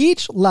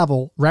 Each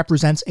level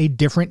represents a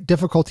different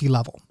difficulty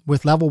level,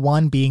 with level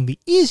 1 being the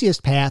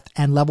easiest path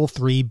and level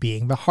 3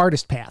 being the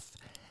hardest path.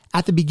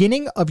 At the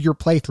beginning of your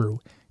playthrough,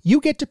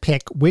 you get to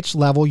pick which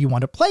level you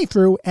want to play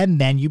through,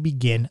 and then you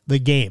begin the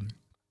game.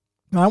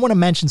 Now, I want to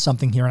mention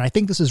something here, and I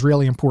think this is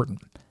really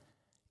important.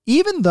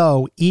 Even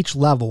though each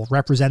level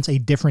represents a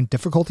different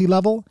difficulty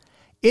level,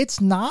 it's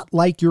not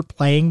like you're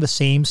playing the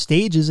same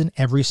stages in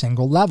every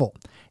single level.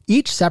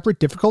 Each separate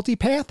difficulty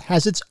path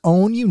has its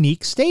own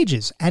unique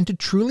stages, and to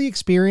truly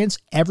experience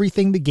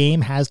everything the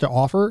game has to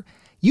offer,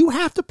 you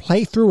have to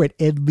play through it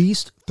at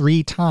least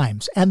 3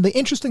 times. And the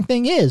interesting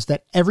thing is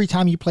that every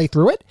time you play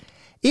through it,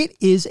 it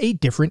is a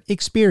different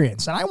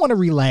experience. And I want to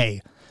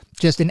relay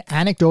just an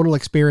anecdotal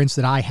experience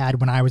that I had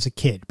when I was a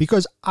kid,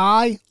 because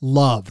I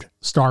loved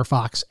Star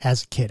Fox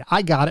as a kid.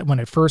 I got it when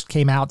it first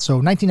came out. So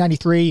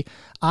 1993,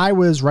 I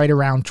was right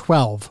around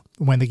 12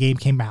 when the game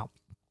came out.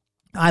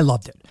 I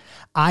loved it.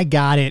 I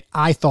got it.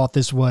 I thought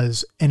this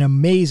was an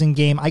amazing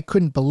game. I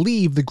couldn't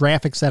believe the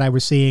graphics that I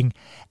was seeing.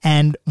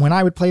 And when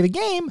I would play the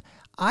game,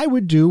 I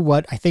would do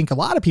what I think a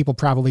lot of people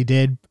probably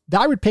did.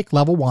 I would pick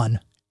level 1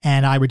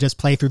 and I would just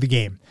play through the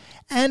game.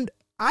 And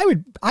I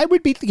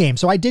would beat the game.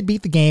 So I did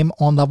beat the game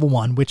on level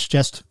 1, which,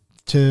 just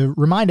to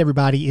remind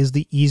everybody, is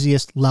the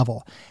easiest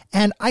level.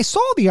 And I saw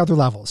the other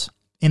levels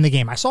in the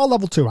game. I saw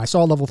level 2, I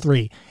saw level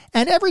 3,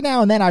 and every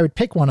now and then I would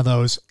pick one of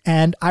those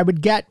and I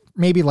would get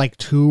maybe like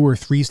 2 or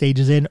 3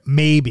 stages in,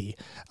 maybe,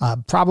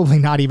 probably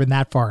not even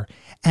that far.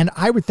 And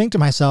I would think to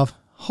myself,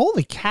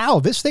 holy cow,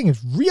 this thing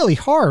is really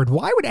hard.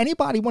 Why would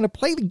anybody want to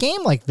play the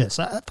game like this?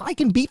 If I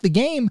can beat the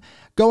game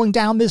going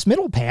down this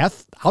middle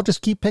path, I'll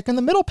just keep picking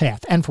the middle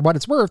path. And for what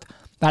it's worth,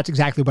 that's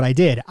exactly what I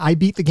did. I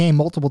beat the game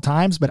multiple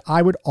times, but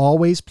I would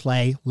always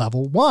play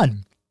level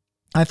 1.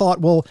 I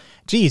thought, well,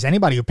 geez,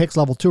 anybody who picks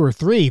level 2 or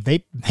 3,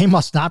 they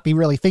must not be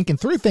really thinking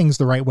through things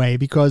the right way,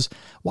 because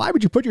why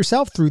would you put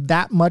yourself through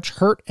that much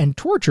hurt and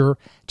torture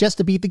just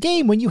to beat the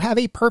game when you have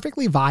a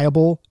perfectly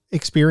viable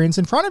experience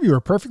in front of you,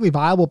 a perfectly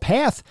viable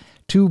path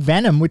to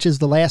Venom, which is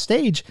the last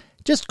stage?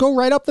 Just go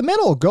right up the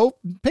middle. Go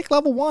pick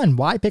level 1.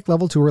 Why pick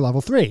level 2 or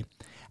level 3?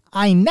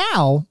 I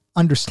now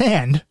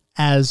understand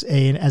as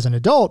an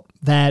adult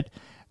that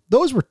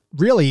those were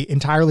really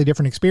entirely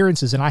different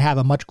experiences, and I have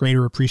a much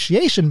greater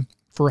appreciation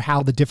for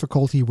how the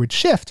difficulty would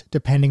shift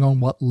depending on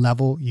what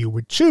level you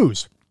would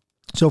choose.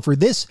 So for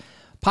this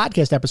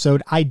podcast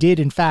episode, I did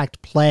in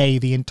fact play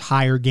the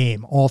entire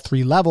game, all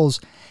 3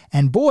 levels,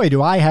 and boy,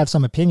 do I have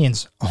some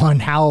opinions on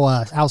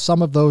how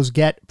some of those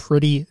get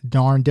pretty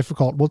darn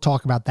difficult. We'll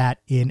talk about that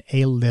in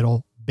a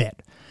little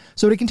bit.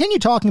 So to continue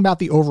talking about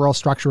the overall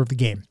structure of the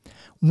game,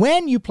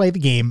 when you play the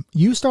game,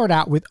 you start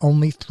out with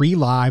only 3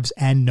 lives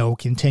and no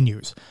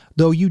continues,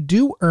 though you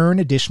do earn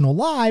additional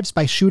lives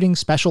by shooting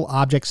special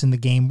objects in the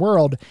game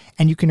world,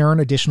 and you can earn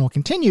additional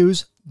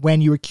continues when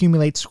you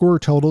accumulate score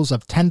totals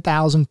of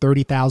 10,000,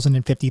 30,000,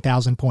 and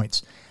 50,000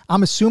 points.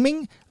 I'm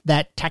assuming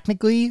that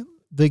technically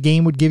the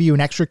game would give you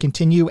an extra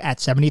continue at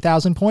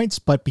 70,000 points,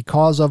 but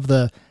because of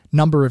the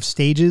number of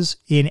stages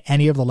in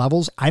any of the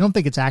levels, I don't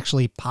think it's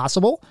actually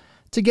possible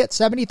to get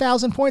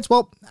 70,000 points.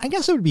 Well, I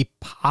guess it would be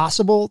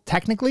possible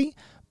technically,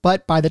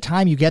 but by the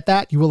time you get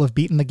that, you will have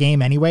beaten the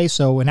game anyway,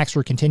 so an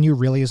extra continue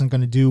really isn't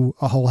going to do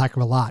a whole heck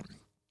of a lot.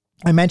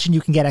 I mentioned you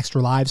can get extra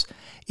lives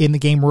in the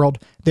game world.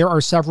 There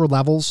are several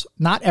levels,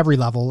 not every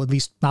level, at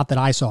least not that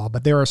I saw,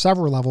 but there are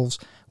several levels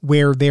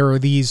where there are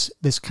this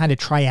kind of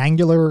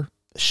triangular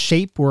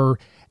shape or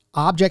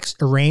objects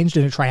arranged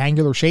in a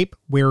triangular shape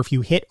where if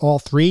you hit all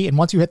 3, and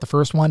once you hit the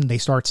first one, they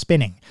start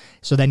spinning.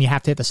 So then you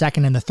have to hit the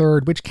second and the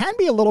third, which can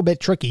be a little bit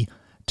tricky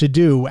to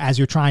do as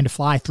you're trying to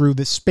fly through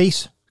the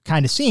space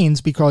kind of scenes,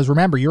 because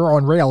remember, you're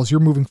on rails, you're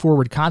moving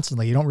forward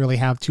constantly. You don't really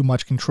have too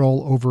much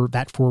control over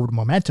that forward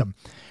momentum.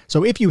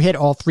 So if you hit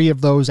all 3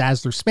 of those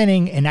as they're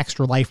spinning, an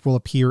extra life will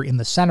appear in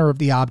the center of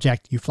the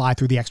object. You fly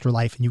through the extra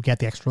life and you get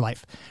the extra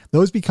life.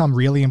 Those become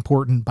really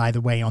important, by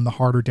the way, on the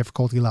harder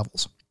difficulty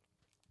levels.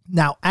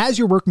 Now, as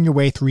you're working your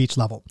way through each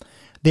level,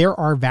 there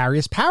are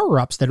various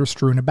power-ups that are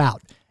strewn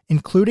about,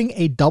 including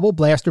a double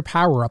blaster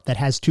power-up that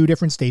has 2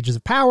 different stages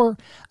of power,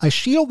 a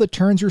shield that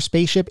turns your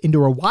spaceship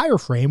into a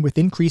wireframe with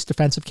increased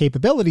defensive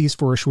capabilities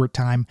for a short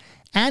time,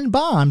 and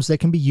bombs that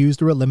can be used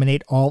to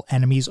eliminate all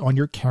enemies on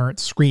your current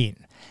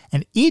screen.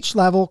 And each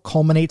level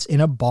culminates in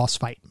a boss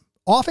fight.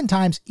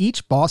 Oftentimes,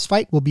 each boss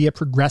fight will be a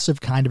progressive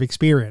kind of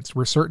experience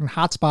where certain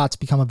hotspots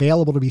become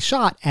available to be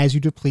shot as you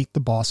deplete the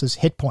boss's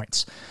hit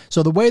points.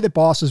 So the way that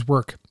bosses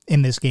work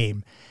in this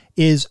game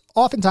is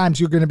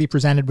oftentimes you're going to be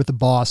presented with a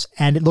boss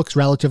and it looks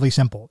relatively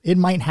simple. It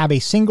might have a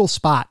single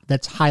spot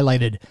that's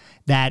highlighted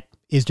that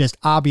is just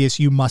obvious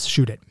you must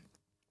shoot it.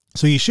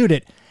 So you shoot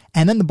it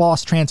and then the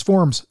boss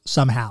transforms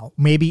somehow.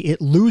 Maybe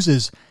it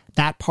loses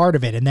that part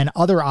of it, and then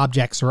other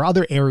objects or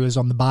other areas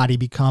on the body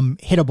become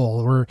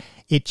hittable, or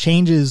it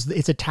changes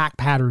its attack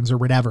patterns or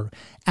whatever.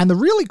 And the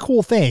really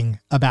cool thing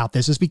about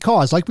this is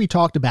because, like we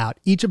talked about,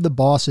 each of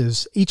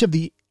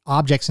the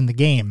objects in the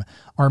game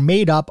are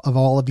made up of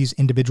all of these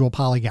individual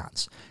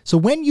polygons. So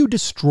when you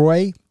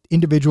destroy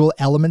individual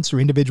elements or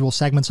individual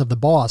segments of the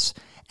boss,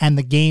 and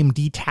the game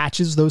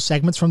detaches those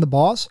segments from the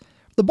boss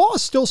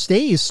still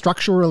stays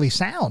structurally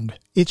sound.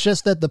 It's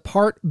just that the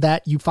part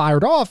that you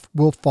fired off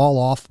will fall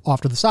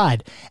off to the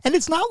side. And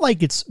it's not like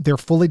they're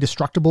fully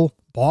destructible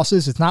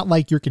bosses. It's not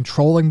like you're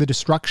controlling the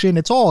destruction.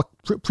 It's all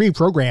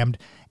pre-programmed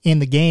in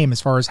the game as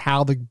far as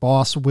how the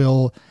boss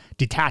will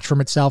detach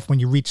from itself when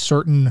you reach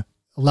certain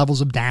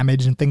levels of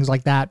damage and things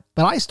like that.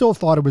 But I still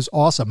thought it was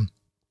awesome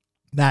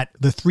that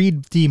the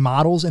 3D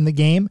models in the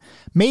game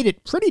made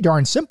it pretty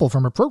darn simple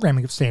from a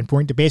programming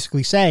standpoint to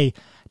basically say,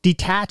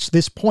 detach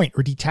this point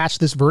or detach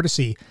this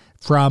vertice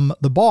from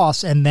the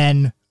boss, and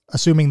then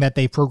assuming that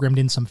they programmed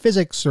in some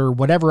physics or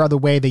whatever other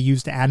way they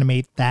used to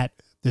animate that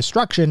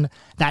destruction,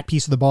 that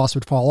piece of the boss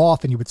would fall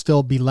off and you would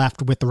still be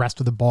left with the rest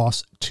of the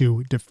boss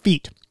to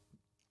defeat.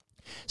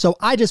 So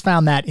I just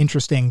found that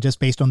interesting just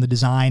based on the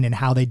design and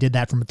how they did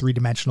that from a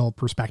three-dimensional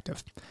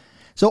perspective.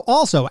 So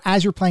also,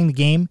 as you're playing the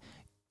game,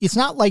 it's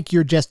not like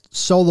you're just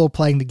solo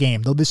playing the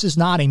game, though this is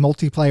not a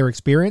multiplayer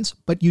experience,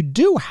 but you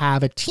do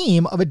have a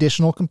team of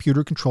additional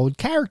computer-controlled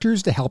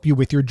characters to help you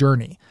with your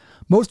journey.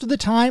 Most of the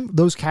time,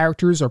 those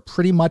characters are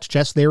pretty much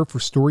just there for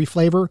story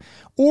flavor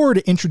or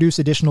to introduce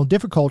additional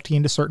difficulty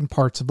into certain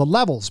parts of the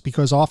levels,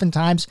 because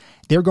oftentimes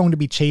they're going to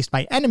be chased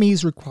by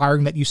enemies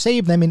requiring that you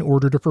save them in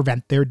order to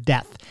prevent their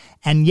death.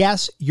 And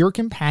yes, your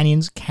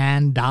companions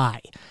can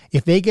die.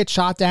 If they get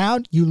shot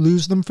down, you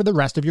lose them for the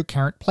rest of your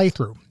current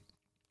playthrough.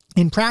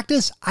 In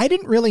practice, I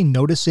didn't really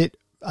notice it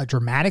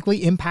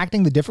dramatically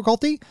impacting the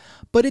difficulty,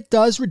 but it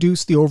does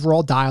reduce the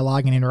overall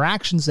dialogue and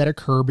interactions that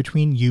occur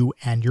between you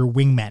and your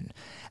wingmen.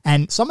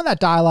 And some of that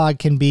dialogue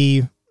can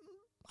be,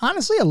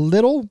 honestly, a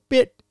little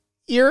bit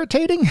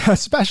irritating,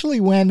 especially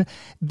when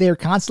they're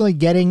constantly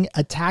getting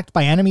attacked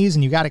by enemies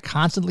and you got to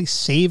constantly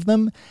save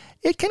them.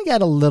 It can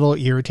get a little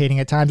irritating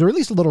at times, or at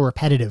least a little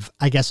repetitive,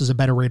 I guess is a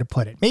better way to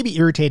put it. Maybe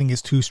irritating is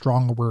too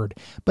strong a word,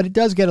 but it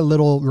does get a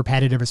little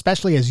repetitive,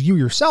 especially as you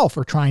yourself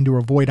are trying to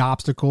avoid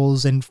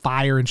obstacles and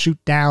fire and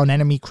shoot down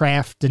enemy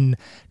craft and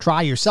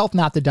try yourself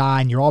not to die,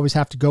 and you always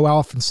have to go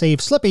off and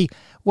save Slippy.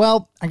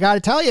 Well, I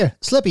gotta tell you,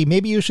 Slippy,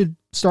 maybe you should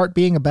start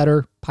being a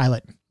better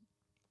pilot.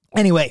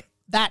 Anyway,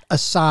 that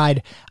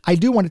aside, I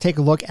do want to take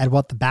a look at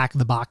what the back of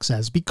the box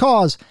says,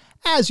 because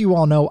as you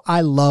all know,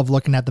 I love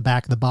looking at the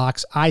back of the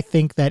box. I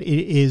think that it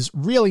is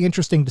really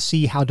interesting to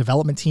see how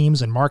development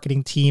teams and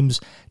marketing teams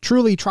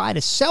truly try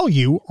to sell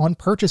you on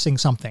purchasing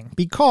something,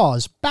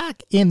 because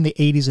back in the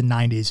 80s and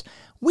 90s,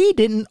 we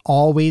didn't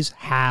always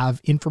have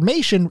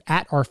information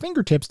at our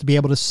fingertips to be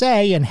able to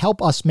say and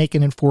help us make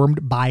an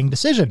informed buying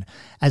decision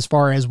as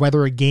far as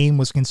whether a game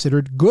was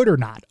considered good or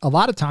not. A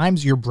lot of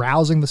times you're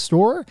browsing the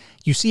store,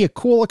 you see a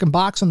cool looking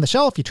box on the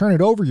shelf, you turn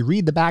it over, you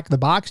read the back of the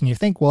box and you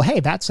think, well, hey,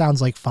 that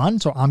sounds like fun,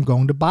 so I'm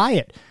going to buy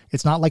it.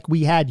 It's not like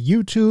we had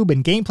YouTube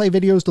and gameplay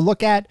videos to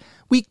look at.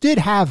 We did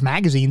have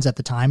magazines at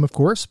the time, of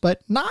course,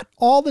 but not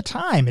all the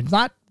time. It's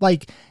not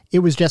like it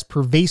was just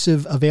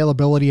pervasive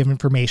availability of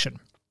information.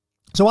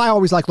 So I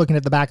always like looking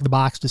at the back of the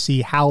box to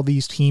see how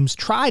these teams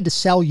tried to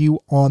sell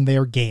you on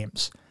their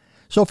games.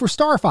 So for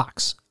Star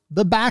Fox,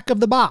 the back of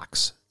the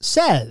box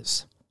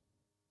says,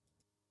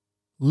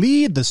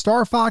 lead the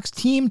Star Fox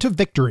team to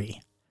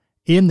victory.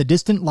 In the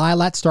distant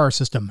Lylat star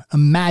system,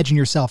 imagine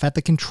yourself at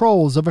the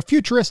controls of a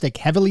futuristic,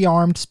 heavily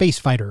armed space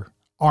fighter,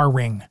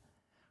 R-Wing.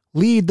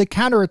 Lead the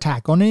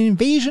counterattack on an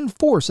invasion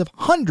force of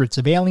hundreds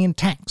of alien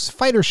tanks,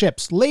 fighter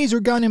ships,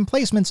 laser gun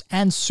emplacements,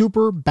 and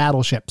super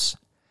battleships.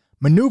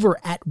 Maneuver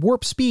at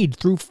warp speed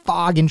through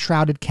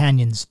fog-enshrouded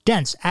canyons,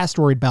 dense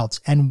asteroid belts,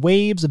 and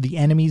waves of the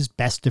enemy's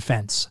best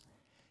defense.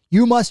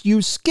 You must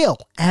use skill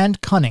and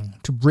cunning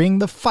to bring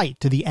the fight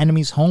to the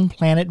enemy's home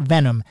planet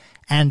Venom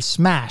and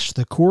smash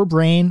the core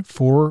brain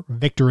for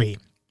victory.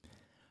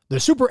 The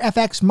Super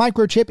FX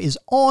microchip is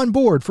on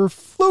board for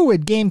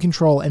fluid game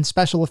control and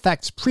special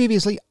effects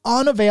previously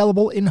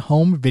unavailable in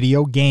home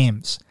video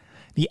games.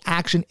 The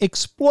action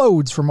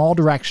explodes from all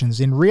directions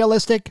in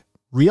realistic,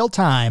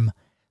 real-time,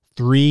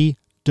 3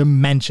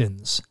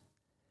 dimensions.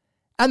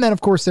 And then,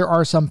 of course, there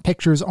are some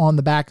pictures on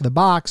the back of the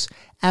box,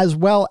 as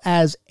well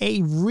as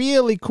a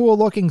really cool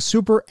looking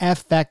Super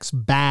FX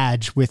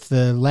badge with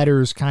the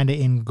letters kind of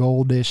in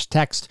goldish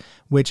text,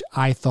 which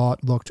I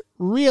thought looked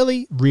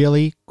really,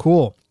 really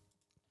cool.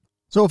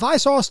 So if I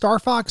saw Star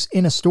Fox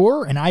in a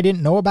store and I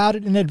didn't know about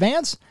it in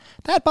advance,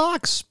 that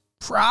box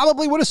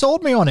probably would have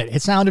sold me on it.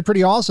 It sounded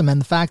pretty awesome,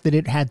 and the fact that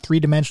it had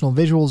three-dimensional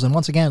visuals and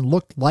once again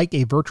looked like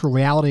a virtual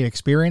reality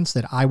experience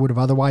that I would have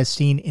otherwise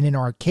seen in an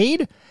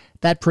arcade,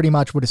 that pretty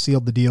much would have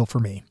sealed the deal for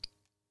me.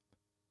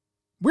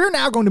 We're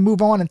now going to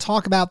move on and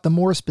talk about the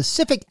more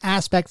specific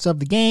aspects of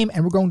the game,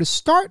 and we're going to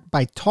start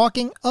by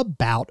talking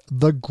about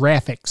the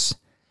graphics.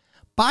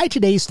 By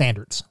today's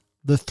standards,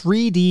 the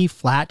 3D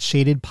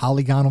flat-shaded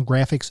polygonal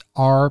graphics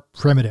are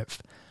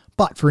primitive,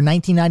 but for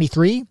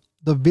 1993,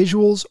 the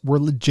visuals were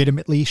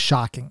legitimately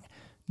shocking.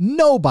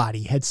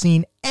 Nobody had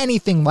seen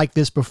anything like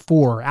this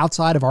before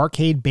outside of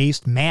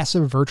arcade-based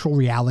massive virtual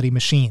reality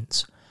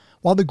machines.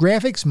 While the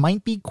graphics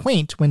might be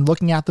quaint when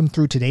looking at them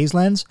through today's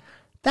lens,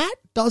 that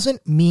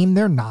doesn't mean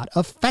they're not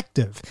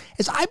effective,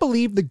 as I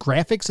believe the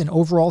graphics and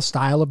overall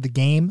style of the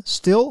game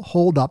still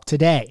hold up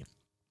today.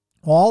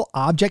 All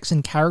objects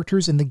and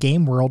characters in the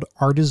game world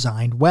are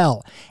designed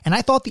well, and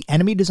I thought the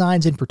enemy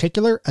designs in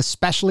particular,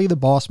 especially the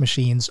boss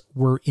machines,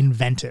 were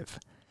inventive.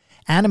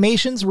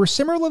 Animations were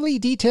similarly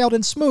detailed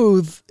and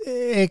smooth,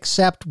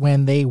 except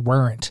when they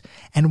weren't.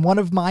 And one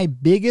of my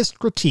biggest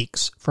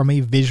critiques from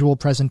a visual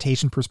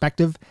presentation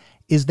perspective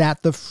is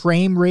that the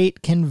frame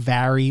rate can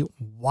vary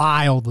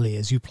wildly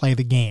as you play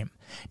the game.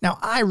 Now,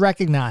 I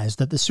recognize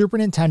that the Super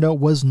Nintendo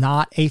was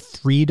not a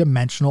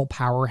three-dimensional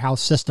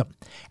powerhouse system,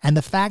 and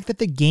the fact that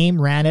the game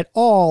ran at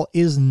all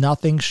is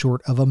nothing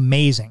short of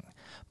amazing.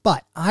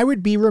 But I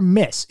would be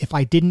remiss if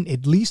I didn't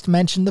at least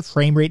mention the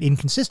frame rate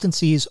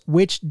inconsistencies,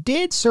 which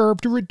did serve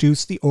to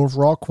reduce the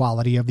overall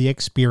quality of the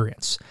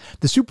experience.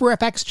 The Super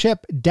FX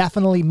chip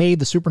definitely made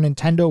the Super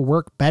Nintendo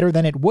work better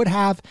than it would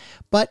have,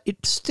 but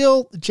it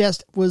still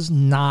just was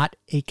not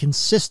a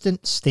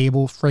consistent,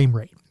 stable frame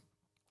rate.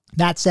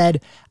 That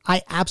said,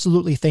 I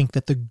absolutely think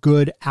that the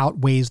good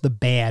outweighs the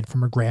bad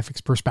from a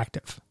graphics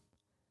perspective.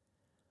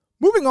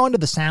 Moving on to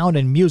the sound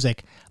and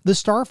music, the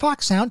Star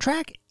Fox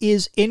soundtrack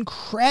is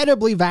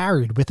incredibly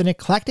varied with an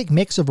eclectic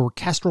mix of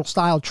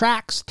orchestral-style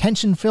tracks,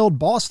 tension-filled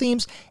boss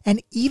themes,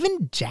 and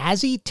even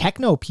jazzy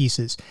techno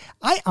pieces.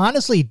 I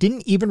honestly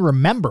didn't even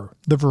remember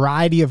the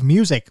variety of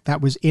music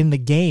that was in the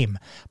game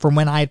from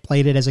when I had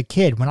played it as a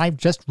kid. When I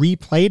just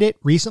replayed it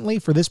recently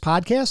for this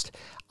podcast,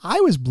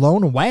 I was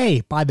blown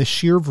away by the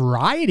sheer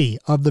variety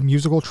of the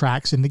musical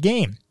tracks in the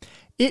game.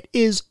 It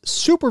is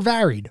super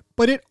varied,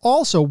 but it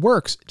also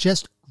works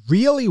just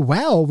really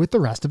well with the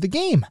rest of the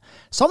game.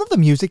 Some of the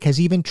music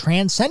has even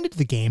transcended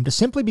the game to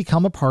simply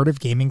become a part of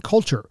gaming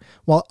culture,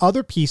 while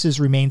other pieces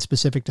remain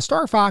specific to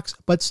Star Fox,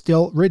 but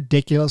still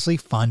ridiculously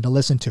fun to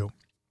listen to.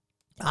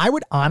 I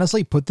would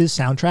honestly put this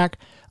soundtrack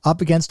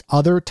up against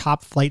other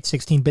top flight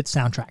 16-bit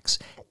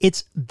soundtracks.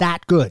 It's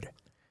that good.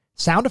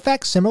 Sound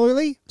effects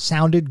similarly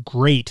sounded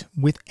great,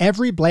 with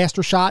every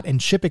blaster shot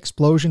and ship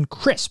explosion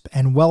crisp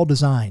and well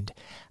designed.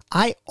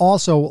 I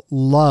also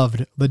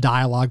loved the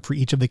dialogue for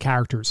each of the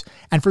characters,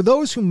 and for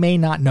those who may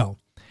not know,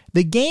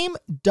 the game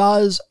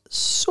does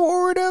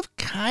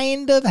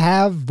kind of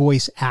have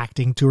voice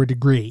acting to a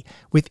degree,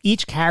 with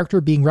each character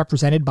being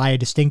represented by a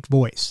distinct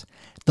voice.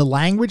 The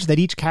language that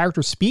each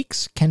character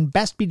speaks can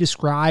best be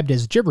described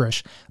as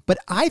gibberish, but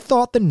I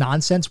thought the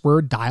nonsense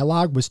word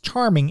dialogue was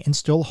charming and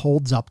still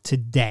holds up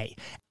today.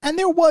 And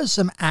there was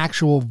some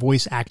actual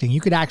voice acting. You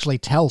could actually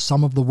tell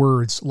some of the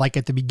words, like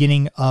at the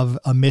beginning of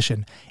a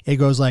mission. It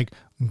goes like,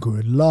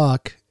 "good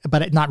luck,"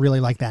 but not really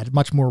like that.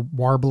 Much more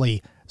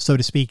warbly, so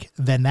to speak,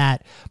 than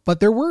that. But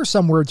there were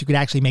some words you could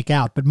actually make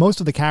out, but most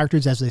of the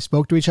characters, as they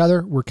spoke to each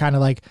other, were kind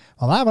of like,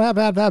 blah, blah,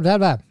 blah, blah, blah,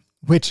 blah.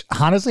 Which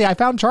honestly I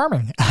found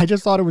charming. I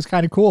just thought it was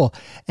kind of cool.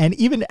 And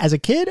even as a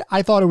kid,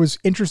 I thought it was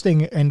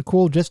interesting and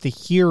cool just to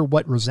hear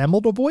what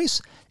resembled a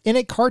voice in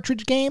a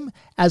cartridge game.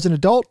 As an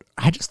adult,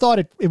 I just thought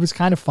it was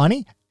kind of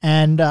funny,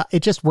 and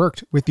it just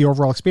worked with the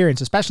overall experience,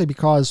 especially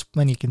because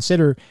when you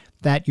consider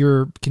that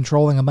you're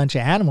controlling a bunch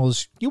of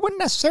animals, you wouldn't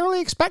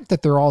necessarily expect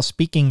that they're all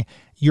speaking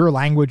your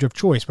language of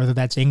choice, whether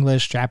that's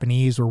English,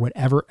 Japanese, or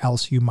whatever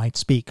else you might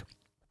speak.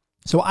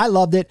 So I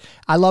loved it.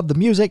 I loved the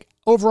music.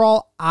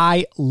 Overall,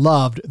 I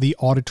loved the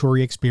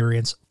auditory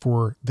experience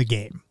for the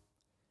game.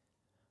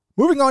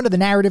 Moving on to the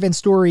narrative and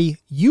story,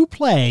 you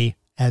play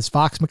as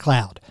Fox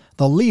McCloud,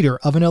 the leader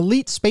of an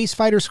elite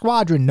spacefighter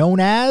squadron known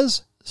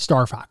as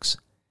Star Fox.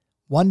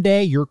 One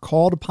day, you're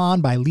called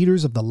upon by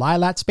leaders of the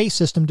Lylat space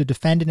system to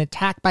defend an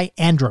attack by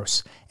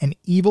Andros, an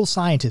evil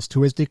scientist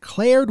who has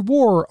declared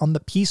war on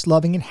the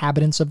peace-loving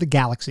inhabitants of the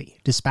galaxy,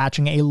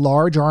 dispatching a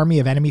large army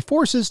of enemy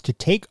forces to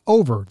take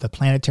over the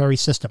planetary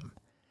system.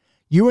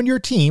 You and your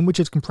team, which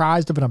is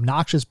comprised of an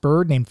obnoxious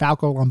bird named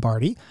Falco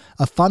Lombardi,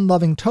 a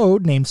fun-loving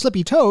toad named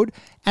Slippy Toad,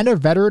 and a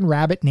veteran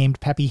rabbit named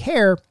Peppy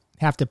Hare,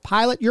 have to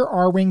pilot your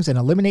R-Wings and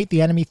eliminate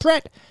the enemy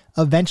threat,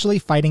 eventually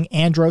fighting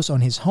Andros on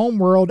his home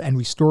world and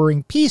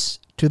restoring peace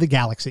to the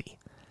galaxy.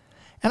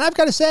 And I've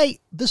got to say,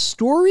 the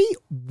story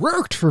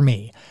worked for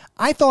me.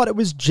 I thought it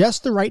was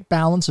just the right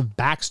balance of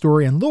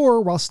backstory and lore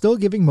while still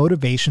giving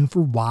motivation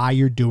for why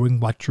you're doing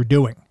what you're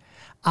doing.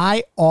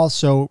 I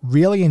also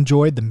really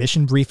enjoyed the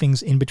mission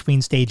briefings in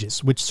between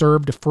stages, which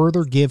served to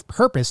further give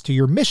purpose to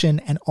your mission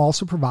and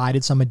also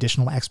provided some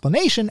additional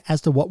explanation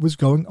as to what was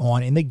going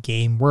on in the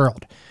game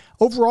world.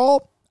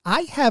 Overall,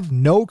 I have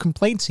no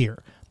complaints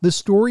here. The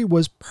story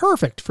was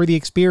perfect for the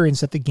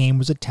experience that the game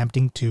was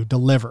attempting to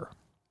deliver.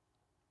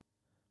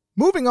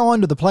 Moving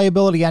on to the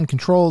playability and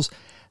controls,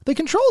 the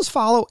controls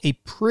follow a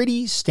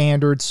pretty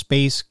standard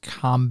space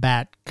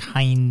combat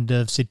kind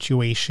of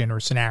situation or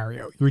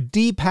scenario. Your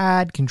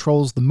D-pad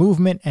controls the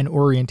movement and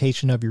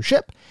orientation of your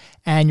ship,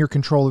 and your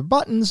controller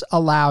buttons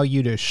allow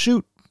you to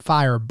shoot,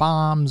 fire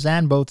bombs,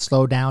 and both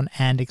slow down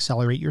and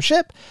accelerate your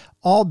ship,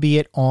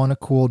 albeit on a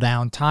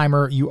cooldown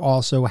timer. You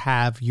also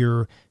have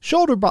your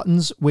shoulder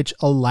buttons, which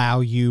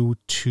allow you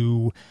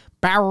to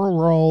barrel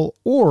roll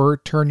or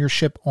turn your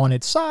ship on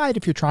its side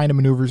if you're trying to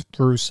maneuver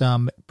through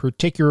some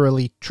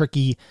particularly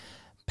tricky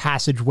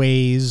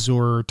passageways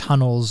or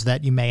tunnels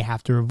that you may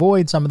have to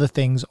avoid some of the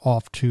things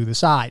off to the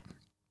side.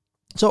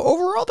 So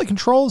overall, the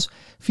controls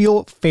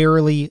feel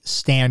fairly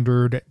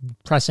standard.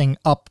 Pressing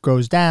up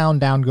goes down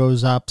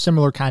goes up,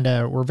 similar kind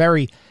of, or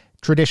very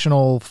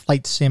traditional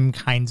flight sim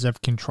kinds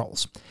of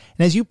controls.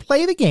 And as you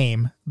play the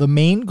game, the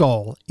main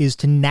goal is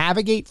to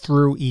navigate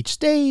through each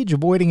stage,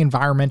 avoiding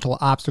environmental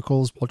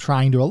obstacles while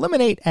trying to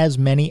eliminate as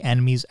many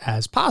enemies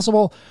as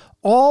possible,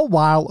 all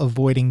while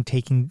avoiding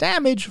taking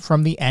damage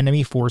from the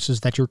enemy forces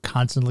that you're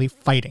constantly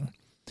fighting.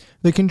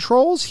 The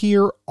controls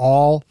here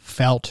all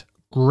felt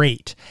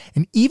great.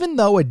 And even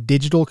though a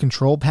digital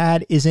control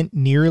pad isn't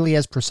nearly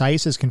as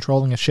precise as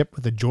controlling a ship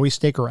with a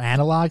joystick or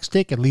analog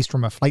stick, at least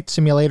from a flight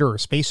simulator or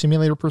space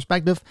simulator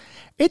perspective,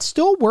 it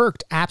still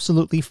worked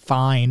absolutely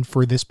fine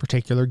for this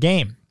particular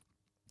game.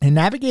 And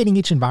navigating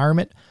each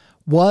environment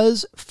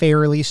was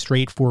fairly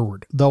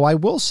straightforward, though I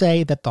will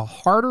say that the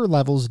harder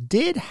levels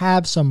did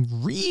have some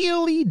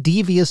really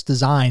devious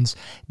designs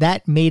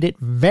that made it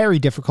very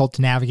difficult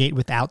to navigate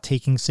without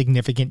taking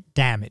significant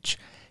damage.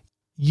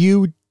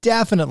 You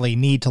definitely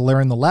need to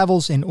learn the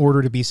levels in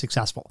order to be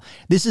successful.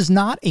 This is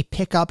not a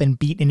pick up and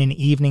beat in an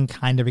evening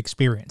kind of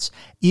experience,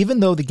 even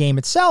though the game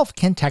itself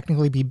can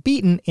technically be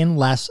beaten in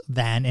less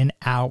than an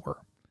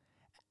hour.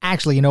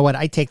 Actually, you know what?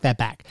 I take that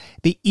back.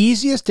 The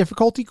easiest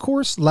difficulty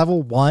course,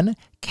 level 1,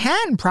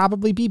 can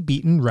probably be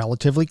beaten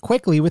relatively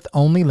quickly with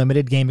only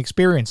limited game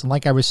experience. And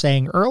like I was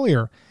saying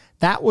earlier,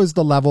 that was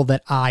the level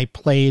that I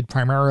played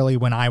primarily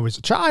when I was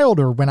a child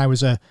or when I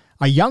was a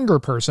younger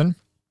person.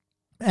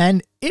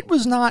 And it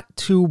was not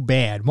too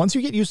bad. Once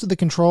you get used to the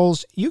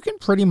controls, you can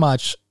pretty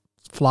much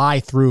fly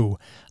through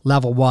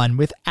level 1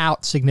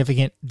 without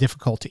significant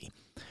difficulty.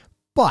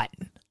 But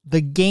the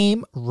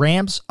game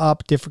ramps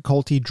up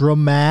difficulty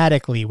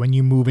dramatically when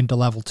you move into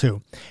level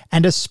 2,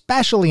 and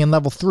especially in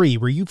level 3,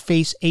 where you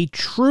face a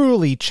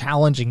truly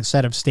challenging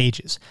set of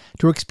stages.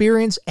 To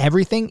experience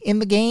everything in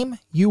the game,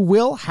 you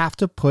will have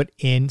to put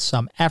in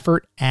some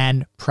effort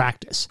and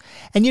practice.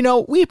 And you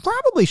know, we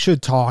probably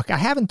should talk. I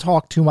haven't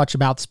talked too much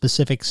about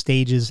specific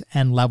stages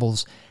and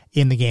levels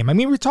in the game. I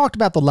mean, we talked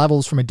about the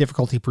levels from a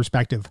difficulty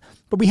perspective,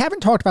 but we haven't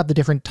talked about the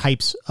different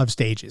types of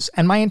stages.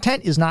 And my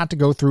intent is not to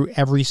go through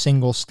every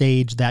single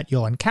stage that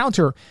you'll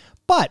encounter,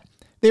 but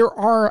there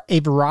are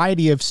a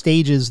variety of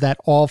stages that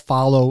all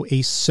follow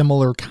a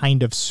similar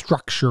kind of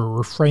structure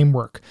or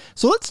framework.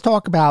 So let's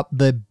talk about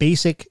the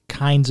basic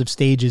kinds of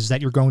stages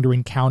that you're going to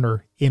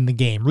encounter in the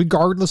game,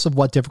 regardless of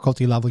what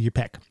difficulty level you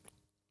pick.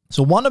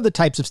 So one of the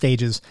types of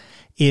stages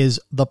is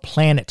the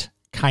planet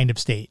kind of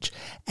stage.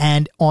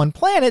 And on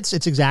planets,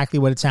 it's exactly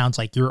what it sounds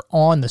like. You're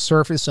on the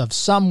surface of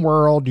some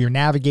world, you're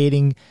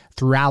navigating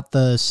throughout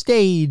the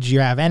stage, you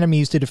have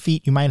enemies to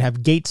defeat, you might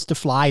have gates to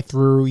fly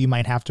through, you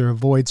might have to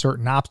avoid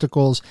certain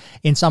obstacles.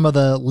 In some of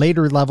the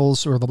later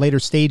levels or the later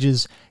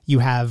stages, you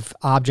have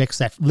objects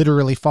that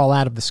literally fall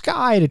out of the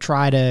sky to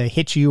try to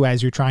hit you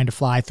as you're trying to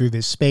fly through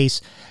this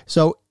space.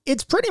 So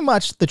it's pretty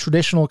much the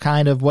traditional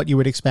kind of what you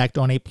would expect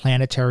on a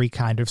planetary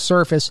kind of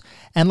surface.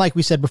 And like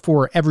we said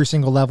before, every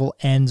single level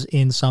ends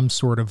in some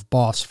sort of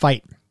boss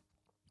fight.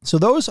 So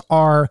those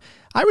are,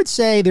 I would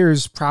say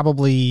there's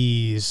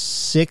probably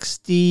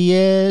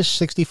 60-ish,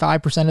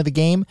 65% of the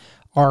game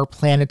are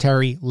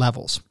planetary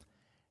levels.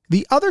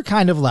 The other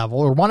kind of level,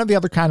 or one of the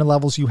other kind of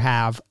levels you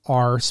have,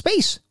 are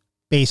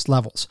space-based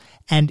levels.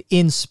 And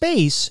in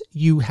space,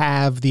 you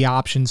have the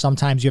option,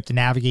 sometimes you have to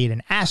navigate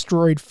an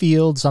asteroid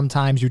field,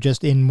 sometimes you're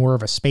just in more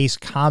of a space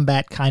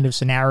combat kind of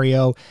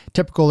scenario,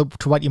 typical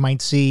to what you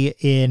might see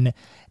in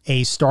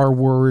a Star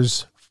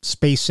Wars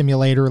space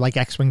simulator like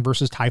X-Wing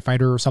versus TIE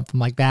Fighter or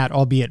something like that,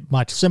 albeit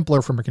much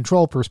simpler from a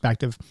control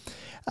perspective.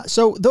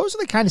 So those are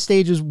the kind of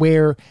stages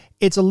where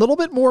it's a little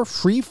bit more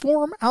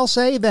freeform, I'll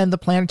say, than the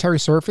planetary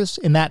surface,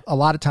 in that a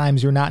lot of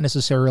times you're not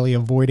necessarily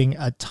avoiding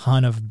a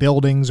ton of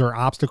buildings or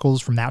obstacles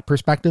from that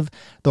perspective.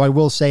 Though I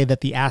will say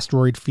that the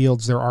asteroid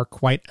fields, there are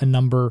quite a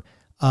number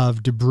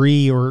of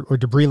debris or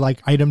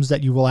debris-like items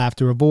that you will have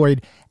to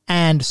avoid.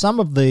 And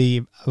some of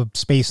the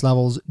space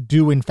levels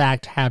do in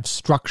fact have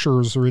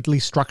structures, or at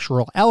least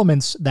structural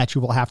elements, that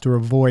you will have to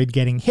avoid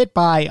getting hit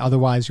by,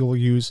 otherwise you'll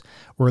use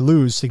or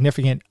lose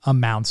significant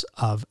amounts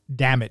of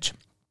damage.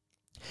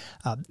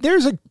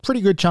 There's a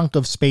pretty good chunk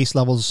of space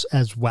levels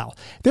as well.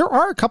 There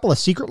are a couple of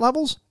secret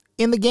levels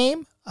in the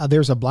game,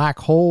 There's a black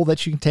hole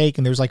that you can take,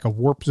 and there's like a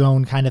warp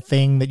zone kind of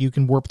thing that you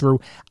can warp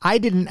through. I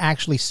didn't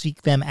actually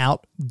seek them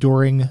out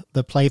during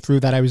the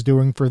playthrough that I was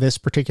doing for this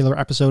particular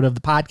episode of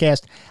the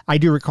podcast. I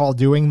do recall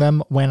doing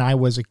them when I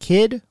was a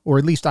kid, or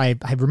at least I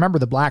remember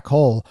the black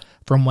hole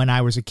from when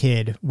I was a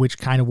kid, which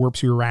kind of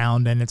warps you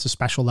around, and it's a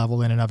special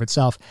level in and of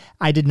itself.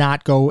 I did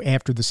not go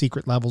after the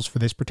secret levels for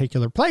this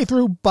particular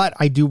playthrough, but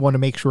I do want to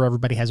make sure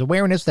everybody has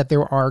awareness that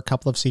there are a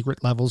couple of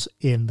secret levels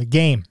in the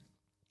game.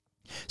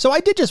 So I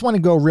did just want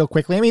to go real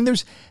quickly. I mean,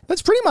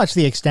 that's pretty much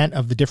the extent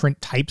of the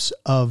different types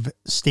of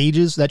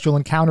stages that you'll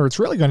encounter. It's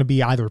really going to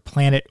be either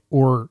planet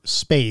or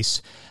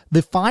space.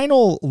 The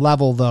final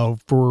level, though,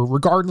 for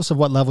regardless of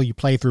what level you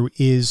play through,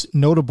 is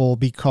notable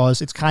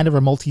because it's kind of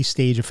a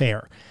multi-stage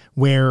affair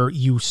where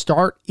you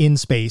start in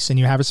space and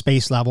you have a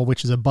space level,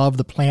 which is above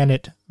the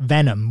planet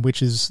Venom,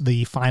 which is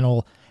the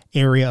final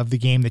area of the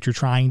game that you're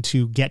trying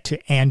to get to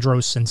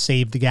Andros and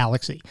save the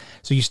galaxy.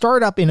 So you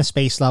start up in a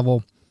space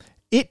level.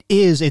 It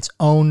is its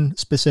own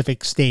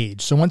specific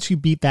stage. So once you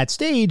beat that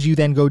stage, you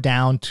then go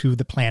down to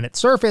the planet's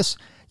surface.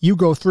 You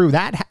go through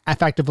that,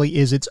 effectively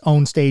is its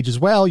own stage as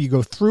well. You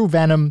go through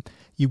Venom.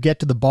 You get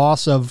to the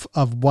boss of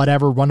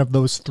whatever, one of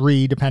those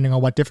three, depending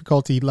on what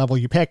difficulty level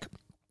you pick,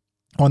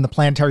 on the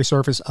planetary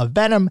surface of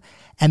Venom.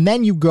 And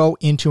then you go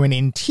into an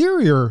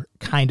interior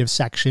kind of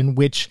section,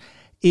 which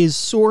is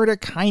sort of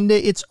kind of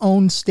its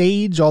own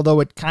stage, although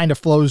it kind of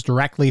flows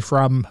directly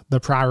from the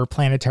prior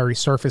planetary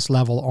surface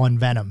level on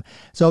Venom.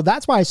 So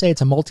that's why I say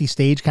it's a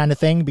multi-stage kind of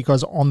thing,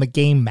 because on the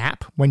game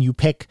map, when you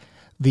pick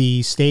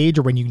the stage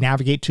or when you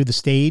navigate to the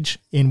stage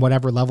in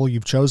whatever level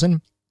you've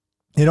chosen,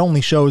 it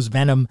only shows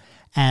Venom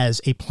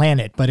as a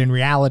planet, but in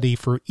reality,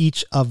 for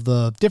each of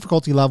the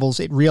difficulty levels,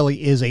 it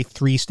really is a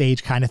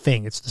 3-stage kind of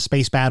thing. It's the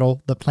space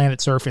battle, the planet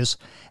surface,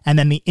 and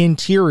then the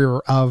interior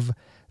of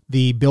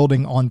the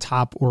building on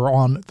top or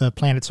on the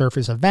planet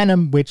surface of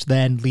Venom, which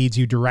then leads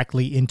you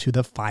directly into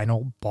the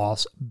final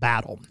boss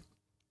battle.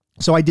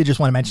 So I did just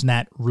want to mention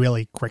that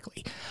really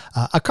quickly.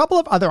 A couple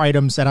of other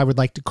items that I would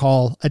like to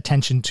call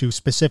attention to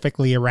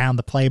specifically around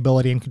the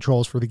playability and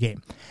controls for the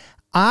game.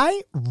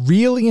 I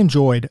really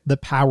enjoyed the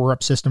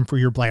power-up system for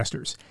your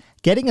blasters.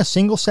 Getting a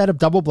single set of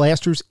double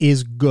blasters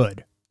is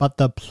good, but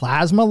the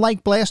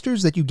plasma-like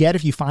blasters that you get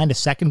if you find a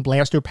second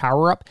blaster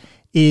power-up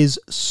is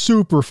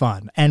super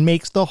fun and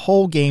makes the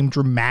whole game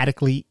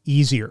dramatically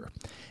easier.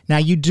 Now,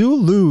 you do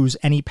lose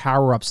any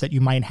power-ups that you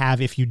might have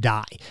if you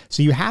die,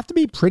 so you have to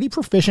be pretty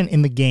proficient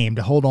in the game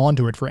to hold on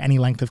to it for any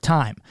length of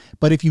time.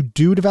 But if you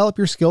do develop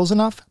your skills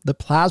enough, the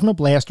Plasma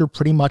Blaster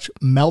pretty much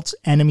melts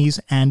enemies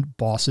and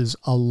bosses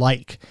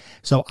alike.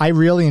 So I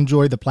really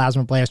enjoyed the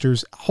Plasma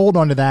Blasters. Hold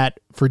on to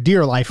that for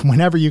dear life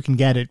whenever you can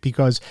get it,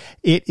 because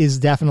it is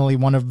definitely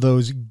one of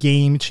those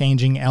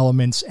game-changing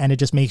elements, and it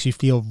just makes you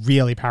feel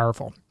really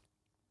powerful.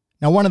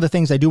 Now, one of the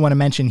things I do want to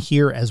mention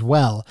here as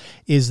well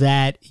is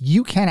that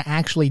you can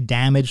actually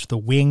damage the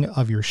wing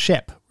of your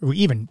ship, or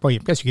even, well, I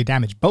guess you could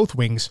damage both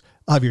wings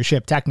of your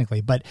ship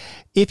technically, but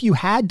if you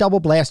had double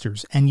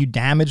blasters and you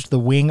damaged the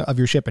wing of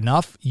your ship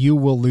enough, you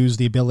will lose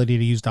the ability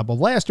to use double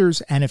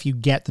blasters, and if you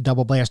get the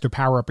double blaster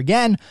power up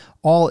again,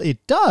 all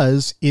it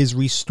does is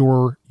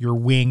restore your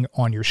wing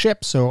on your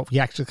ship, so you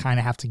actually kind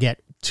of have to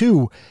get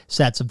 2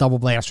 sets of double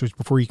blasters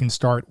before you can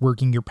start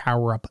working your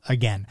power up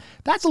again.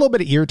 That's a little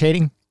bit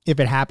irritating if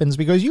it happens,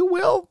 because you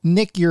will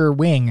nick your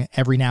wing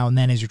every now and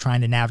then as you're trying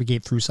to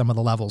navigate through some of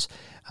the levels.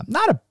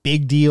 Not a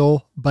big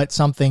deal, but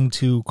something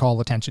to call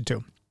attention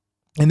to.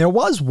 And there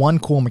was one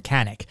cool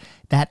mechanic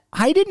that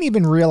I didn't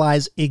even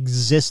realize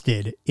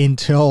existed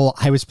until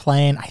I was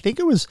playing.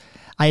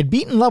 I had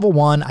beaten level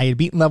 1, I had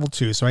beaten level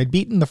 2, so I had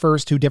beaten the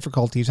first 2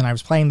 difficulties, and I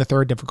was playing the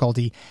 3rd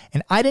difficulty,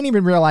 and I didn't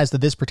even realize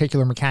that this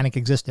particular mechanic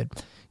existed.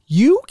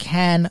 You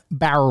can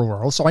barrel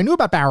roll. So I knew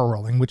about barrel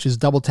rolling, which is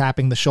double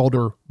tapping the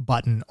shoulder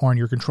button on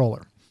your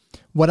controller.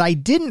 What I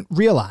didn't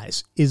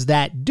realize is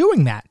that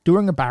doing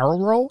a barrel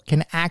roll,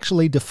 can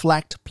actually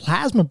deflect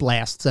plasma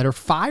blasts that are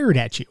fired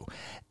at you.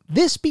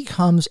 This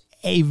becomes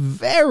a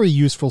very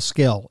useful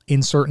skill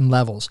in certain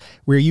levels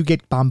where you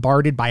get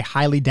bombarded by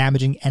highly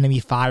damaging enemy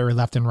fire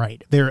left and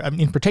right. There,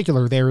 in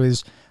particular, there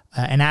is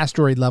an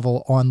asteroid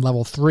level on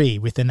level 3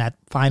 within that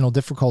final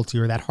difficulty,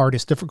 or that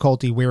hardest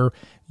difficulty, where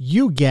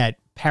you get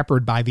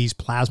peppered by these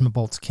plasma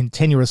bolts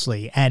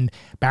continuously, and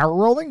barrel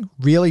rolling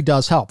really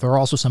does help. There are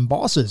also some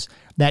bosses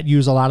that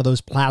use a lot of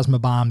those plasma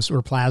bombs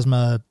or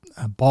plasma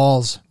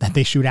balls that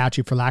they shoot at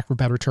you, for lack of a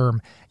better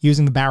term.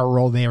 Using the barrel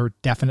roll there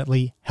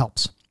definitely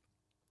helps.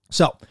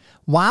 So,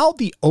 while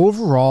the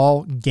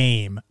overall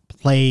game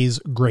plays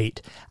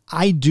great,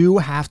 I do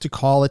have to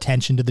call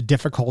attention to the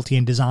difficulty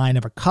and design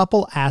of a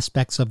couple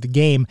aspects of the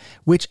game,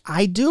 which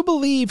I do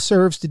believe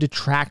serves to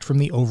detract from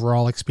the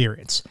overall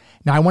experience.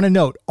 Now, I want to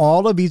note,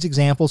 all of these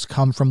examples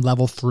come from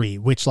level 3,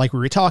 which, like we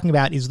were talking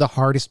about, is the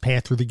hardest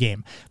path through the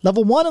game.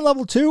 Level 1 and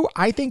level 2,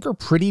 I think, are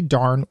pretty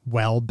darn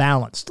well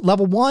balanced.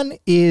 Level 1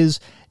 is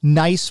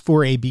nice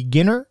for a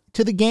beginner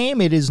to the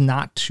game. It is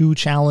not too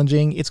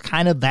challenging. It's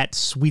kind of that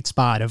sweet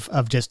spot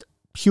of just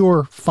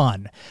pure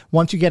fun.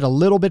 Once you get a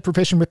little bit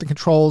proficient with the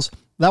controls,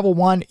 level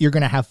 1, you're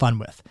going to have fun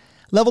with.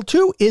 Level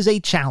 2 is a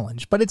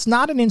challenge, but it's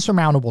not an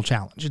insurmountable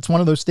challenge. It's one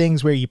of those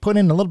things where you put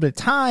in a little bit of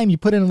time, you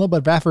put in a little bit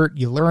of effort,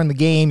 you learn the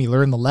game, you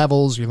learn the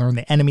levels, you learn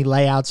the enemy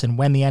layouts and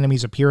when the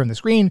enemies appear on the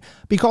screen,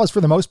 because for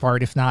the most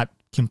part, if not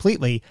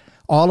completely,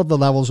 all of the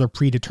levels are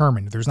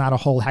predetermined. There's not a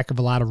whole heck of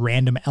a lot of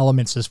random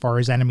elements as far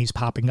as enemies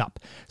popping up.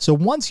 So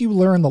once you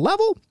learn the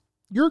level,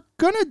 you're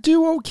gonna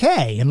do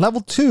okay. And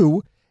level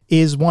 2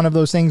 is one of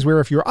those things where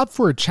if you're up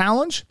for a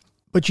challenge,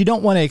 but you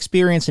don't want to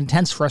experience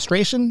intense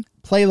frustration,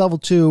 play level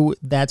 2,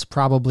 that's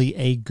probably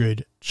a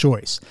good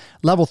choice.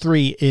 Level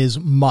 3 is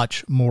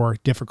much more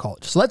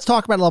difficult. So let's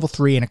talk about level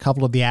 3 and a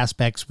couple of the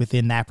aspects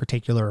within that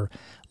particular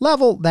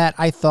level that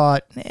I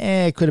thought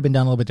it could have been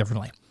done a little bit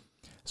differently.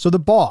 So the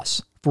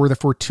boss for the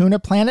Fortuna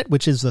planet,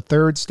 which is the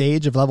third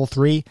stage of level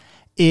 3,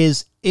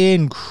 is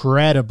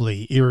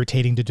incredibly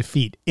irritating to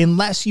defeat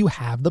unless you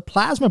have the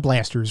plasma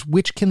blasters,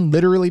 which can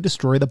literally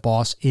destroy the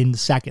boss in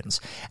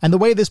seconds. And the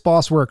way this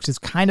boss works is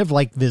kind of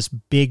like this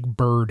big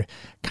bird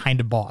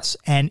kind of boss,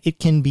 and it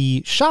can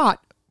be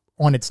shot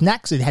on its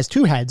necks. It has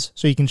 2 heads,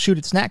 so you can shoot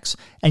its necks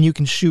and you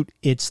can shoot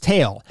its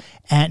tail.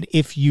 And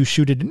if you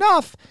shoot it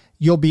enough,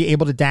 you'll be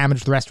able to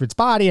damage the rest of its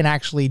body and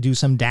actually do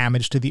some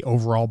damage to the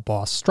overall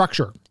boss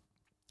structure.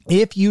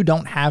 If you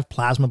don't have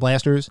plasma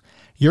blasters,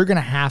 you're going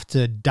to have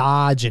to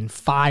dodge and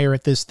fire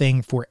at this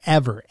thing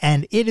forever.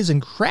 And it is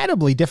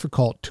incredibly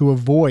difficult to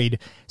avoid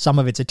some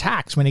of its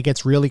attacks when it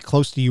gets really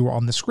close to you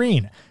on the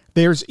screen.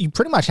 You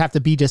pretty much have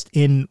to be just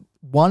in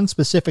one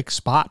specific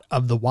spot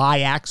of the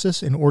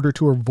Y-axis in order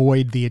to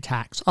avoid the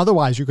attacks.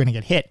 Otherwise, you're going to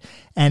get hit,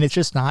 and it's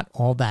just not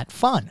all that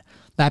fun.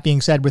 That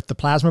being said, with the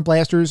plasma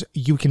blasters,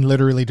 you can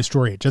literally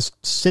destroy it. Just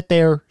sit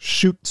there,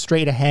 shoot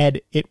straight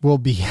ahead. It'll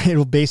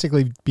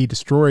basically be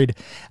destroyed.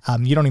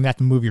 You don't even have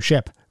to move your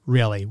ship,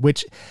 really,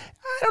 which,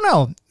 I don't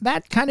know,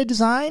 that kind of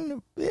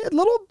design, a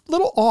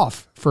little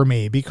off for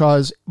me,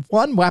 because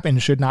one weapon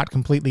should not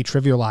completely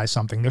trivialize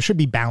something. There should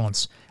be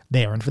balance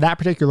there. And for that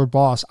particular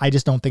boss, I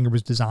just don't think it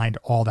was designed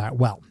all that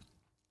well.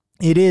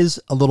 It is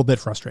a little bit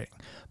frustrating,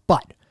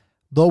 but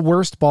the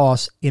worst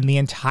boss in the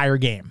entire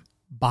game,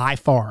 by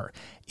far,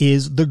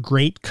 is the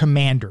Great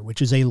Commander,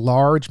 which is a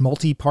large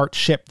multi-part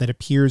ship that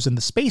appears in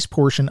the space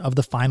portion of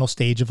the final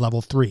stage of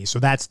level 3. So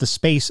that's the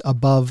space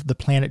above the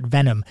planet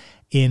Venom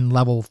in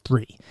level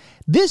 3.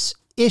 This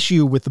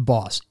issue with the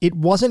boss, it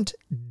wasn't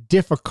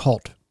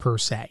difficult per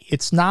se.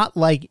 It's not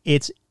like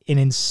it's an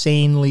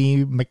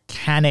insanely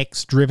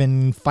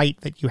mechanics-driven fight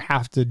that you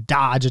have to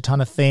dodge a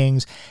ton of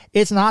things.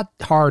 It's not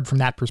hard from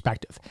that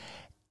perspective.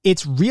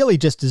 It's really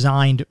just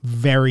designed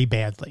very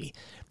badly.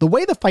 The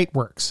way the fight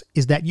works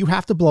is that you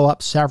have to blow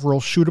up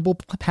several shootable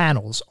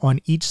panels on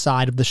each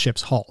side of the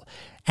ship's hull,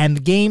 and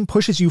the game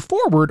pushes you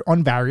forward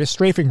on various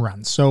strafing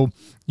runs. So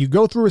you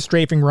go through a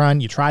strafing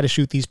run, you try to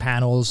shoot these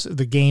panels,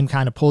 the game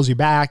kind of pulls you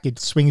back, it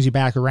swings you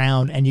back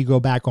around, and you go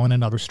back on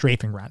another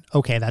strafing run.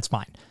 Okay, that's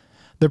fine.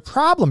 The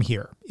problem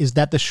here is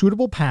that the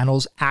shootable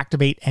panels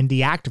activate and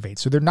deactivate,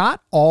 so they're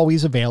not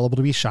always available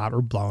to be shot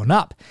or blown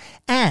up.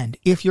 And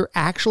if you're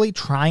actually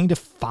trying to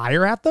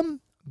fire at them,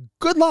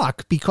 good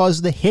luck,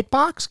 because the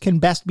hitbox can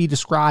best be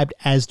described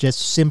as just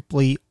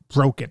simply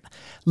broken.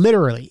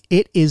 Literally,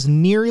 it is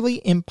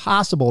nearly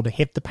impossible to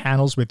hit the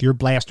panels with your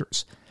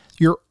blasters.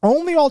 Your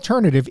only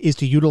alternative is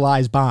to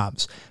utilize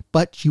bombs,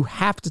 but you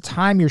have to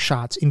time your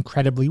shots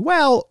incredibly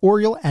well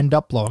or you'll end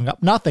up blowing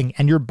up nothing,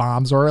 and your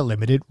bombs are a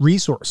limited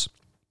resource.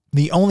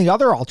 The only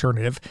other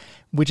alternative,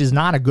 which is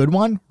not a good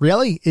one,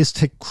 really, is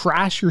to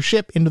crash your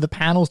ship into the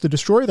panels to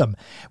destroy them,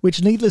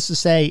 which, needless to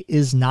say,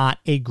 is not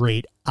a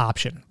great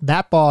option.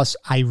 That boss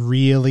I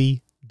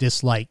really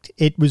disliked.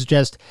 It was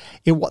just,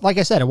 like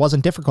I said, it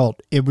wasn't difficult.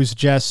 It was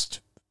just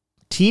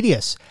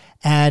tedious.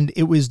 And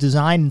it was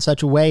designed in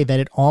such a way that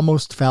it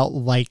almost felt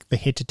like the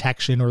hit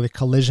detection or the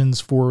collisions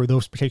for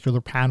those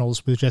particular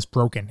panels was just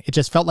broken. It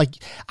just felt like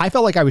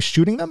I was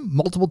shooting them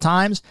multiple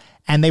times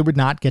and they would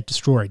not get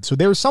destroyed. So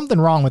there was something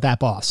wrong with that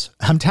boss.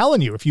 I'm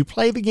telling you, if you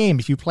play the game,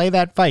 if you play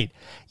that fight,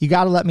 you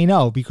got to let me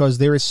know, because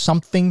there is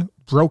something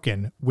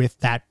broken with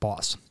that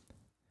boss.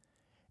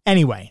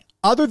 Anyway,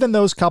 other than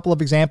those couple of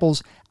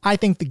examples, I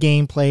think the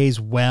game plays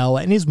well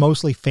and is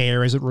mostly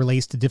fair as it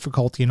relates to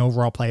difficulty and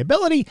overall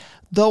playability,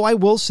 though I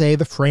will say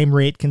the frame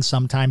rate can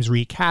sometimes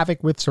wreak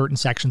havoc with certain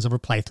sections of a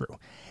playthrough.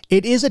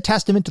 It is a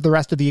testament to the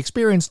rest of the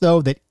experience,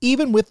 though, that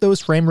even with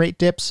those frame rate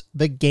dips,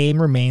 the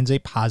game remains a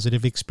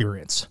positive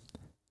experience.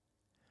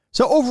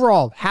 So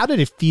overall, how did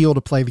it feel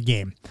to play the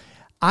game?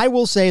 I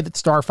will say that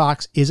Star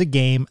Fox is a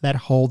game that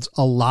holds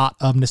a lot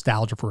of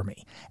nostalgia for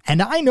me.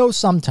 And I know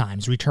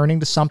sometimes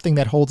returning to something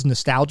that holds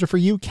nostalgia for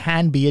you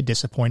can be a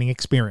disappointing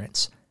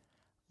experience.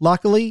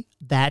 Luckily,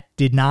 that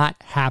did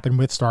not happen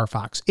with Star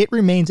Fox. It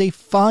remains a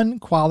fun,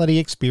 quality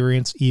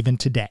experience even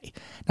today.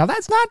 Now,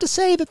 that's not to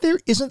say that there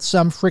isn't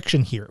some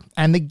friction here,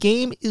 and the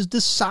game is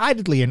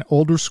decidedly an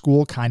older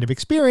school kind of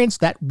experience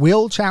that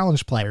will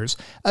challenge players,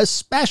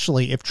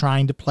 especially if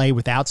trying to play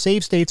without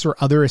save states or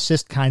other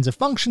assist kinds of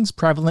functions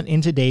prevalent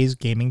in today's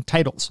gaming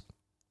titles.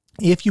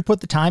 If you put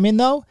the time in,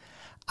 though,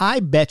 I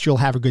bet you'll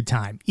have a good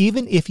time,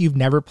 even if you've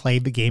never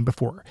played the game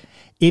before.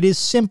 It is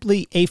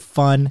simply a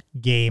fun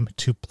game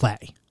to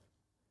play.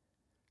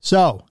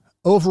 So,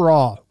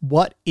 overall,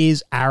 what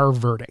is our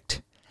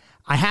verdict?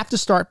 I have to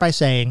start by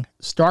saying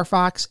Star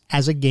Fox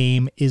as a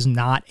game is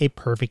not a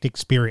perfect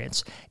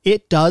experience.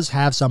 It does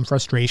have some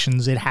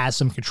frustrations, it has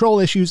some control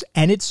issues,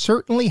 and it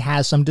certainly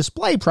has some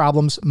display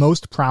problems,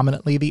 most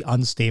prominently the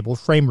unstable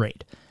frame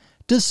rate.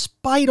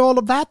 Despite all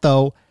of that,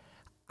 though,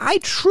 I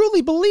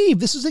truly believe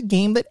this is a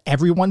game that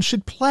everyone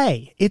should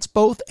play. It's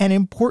both an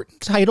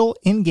important title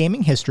in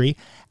gaming history,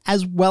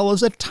 as well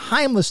as a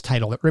timeless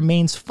title that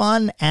remains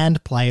fun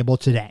and playable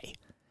today.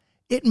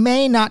 It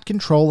may not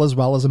control as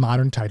well as a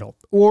modern title,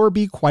 or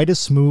be quite as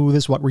smooth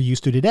as what we're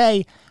used to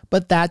today,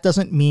 but that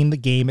doesn't mean the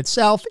game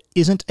itself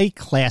isn't a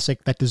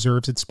classic that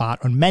deserves its spot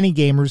on many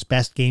gamers'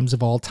 best games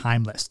of all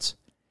time lists.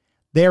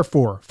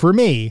 Therefore, for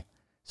me,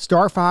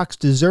 Star Fox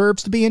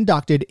deserves to be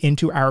inducted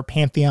into our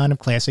pantheon of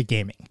classic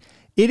gaming.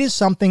 It is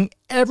something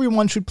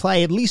everyone should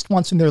play at least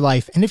once in their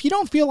life, and if you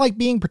don't feel like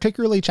being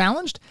particularly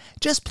challenged,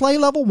 just play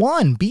level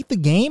 1, beat the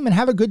game, and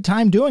have a good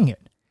time doing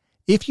it.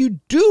 If you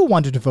do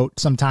want to devote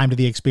some time to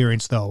the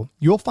experience, though,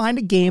 you'll find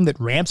a game that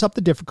ramps up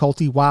the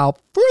difficulty while,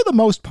 for the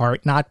most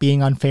part, not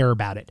being unfair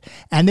about it,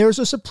 and there's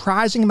a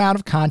surprising amount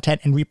of content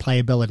and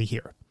replayability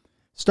here.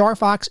 Star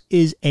Fox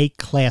is a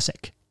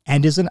classic,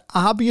 and is an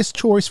obvious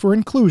choice for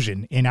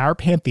inclusion in our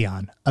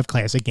pantheon of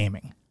classic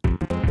gaming.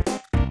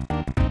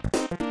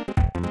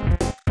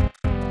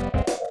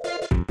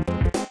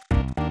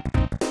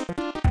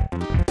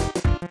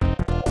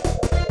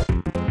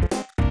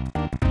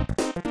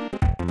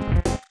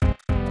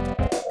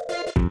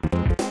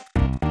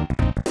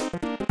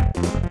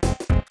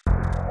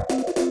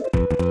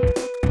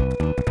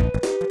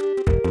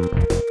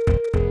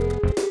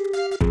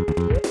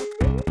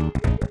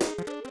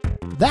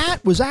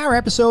 That was our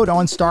episode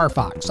on Star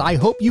Fox. I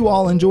hope you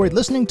all enjoyed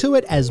listening to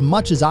it as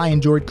much as I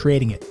enjoyed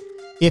creating it.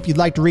 If you'd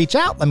like to reach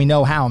out, let me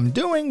know how I'm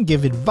doing,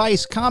 give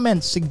advice,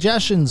 comments,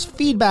 suggestions,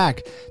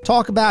 feedback,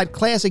 talk about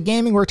classic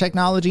gaming or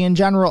technology in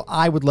general,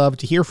 I would love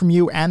to hear from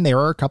you, and there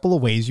are a couple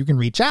of ways you can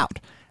reach out.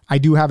 I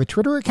do have a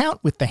Twitter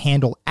account with the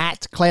handle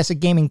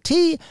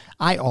 @ClassicGamingT.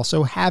 I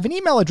also have an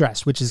email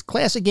address, which is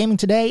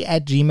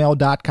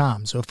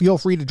classicgamingtoday@gmail.com. So feel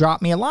free to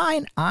drop me a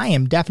line. I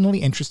am definitely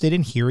interested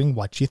in hearing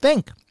what you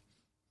think.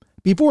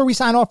 Before we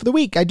sign off for the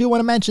week, I do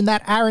want to mention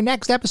that our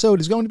next episode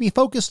is going to be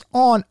focused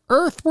on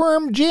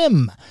Earthworm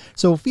Jim.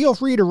 So feel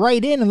free to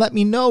write in and let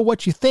me know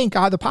what you think,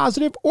 either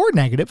positive or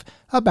negative,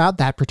 about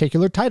that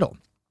particular title.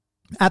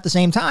 At the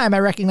same time, I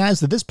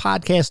recognize that this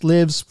podcast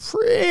lives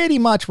pretty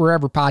much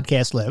wherever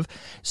podcasts live,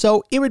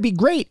 so it would be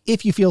great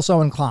if you feel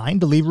so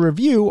inclined to leave a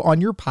review on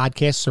your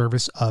podcast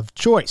service of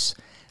choice.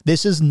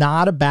 This is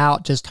not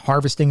about just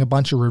harvesting a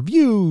bunch of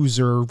reviews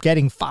or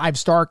getting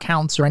 5-star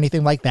counts or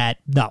anything like that.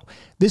 No,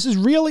 this is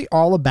really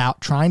all about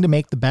trying to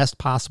make the best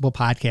possible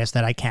podcast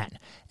that I can.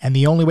 And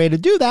the only way to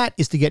do that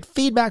is to get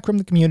feedback from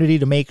the community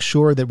to make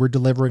sure that we're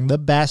delivering the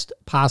best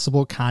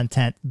possible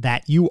content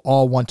that you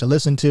all want to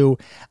listen to.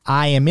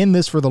 I am in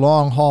this for the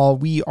long haul.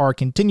 We are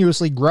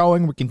continuously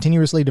growing. We're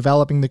continuously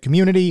developing the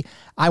community.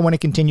 I want to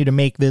continue to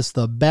make this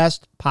the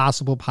best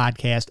possible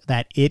podcast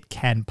that it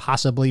can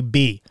possibly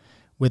be,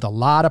 with a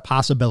lot of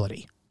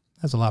possibility.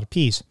 That's a lot of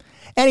peace.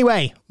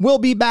 Anyway, we'll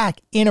be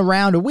back in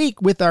around a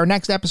week with our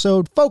next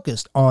episode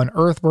focused on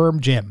Earthworm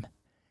Jim.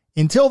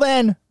 Until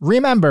then,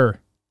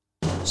 remember,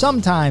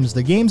 sometimes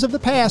the games of the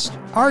past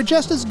are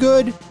just as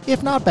good,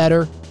 if not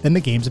better, than the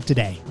games of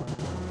today.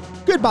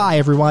 Goodbye,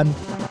 everyone.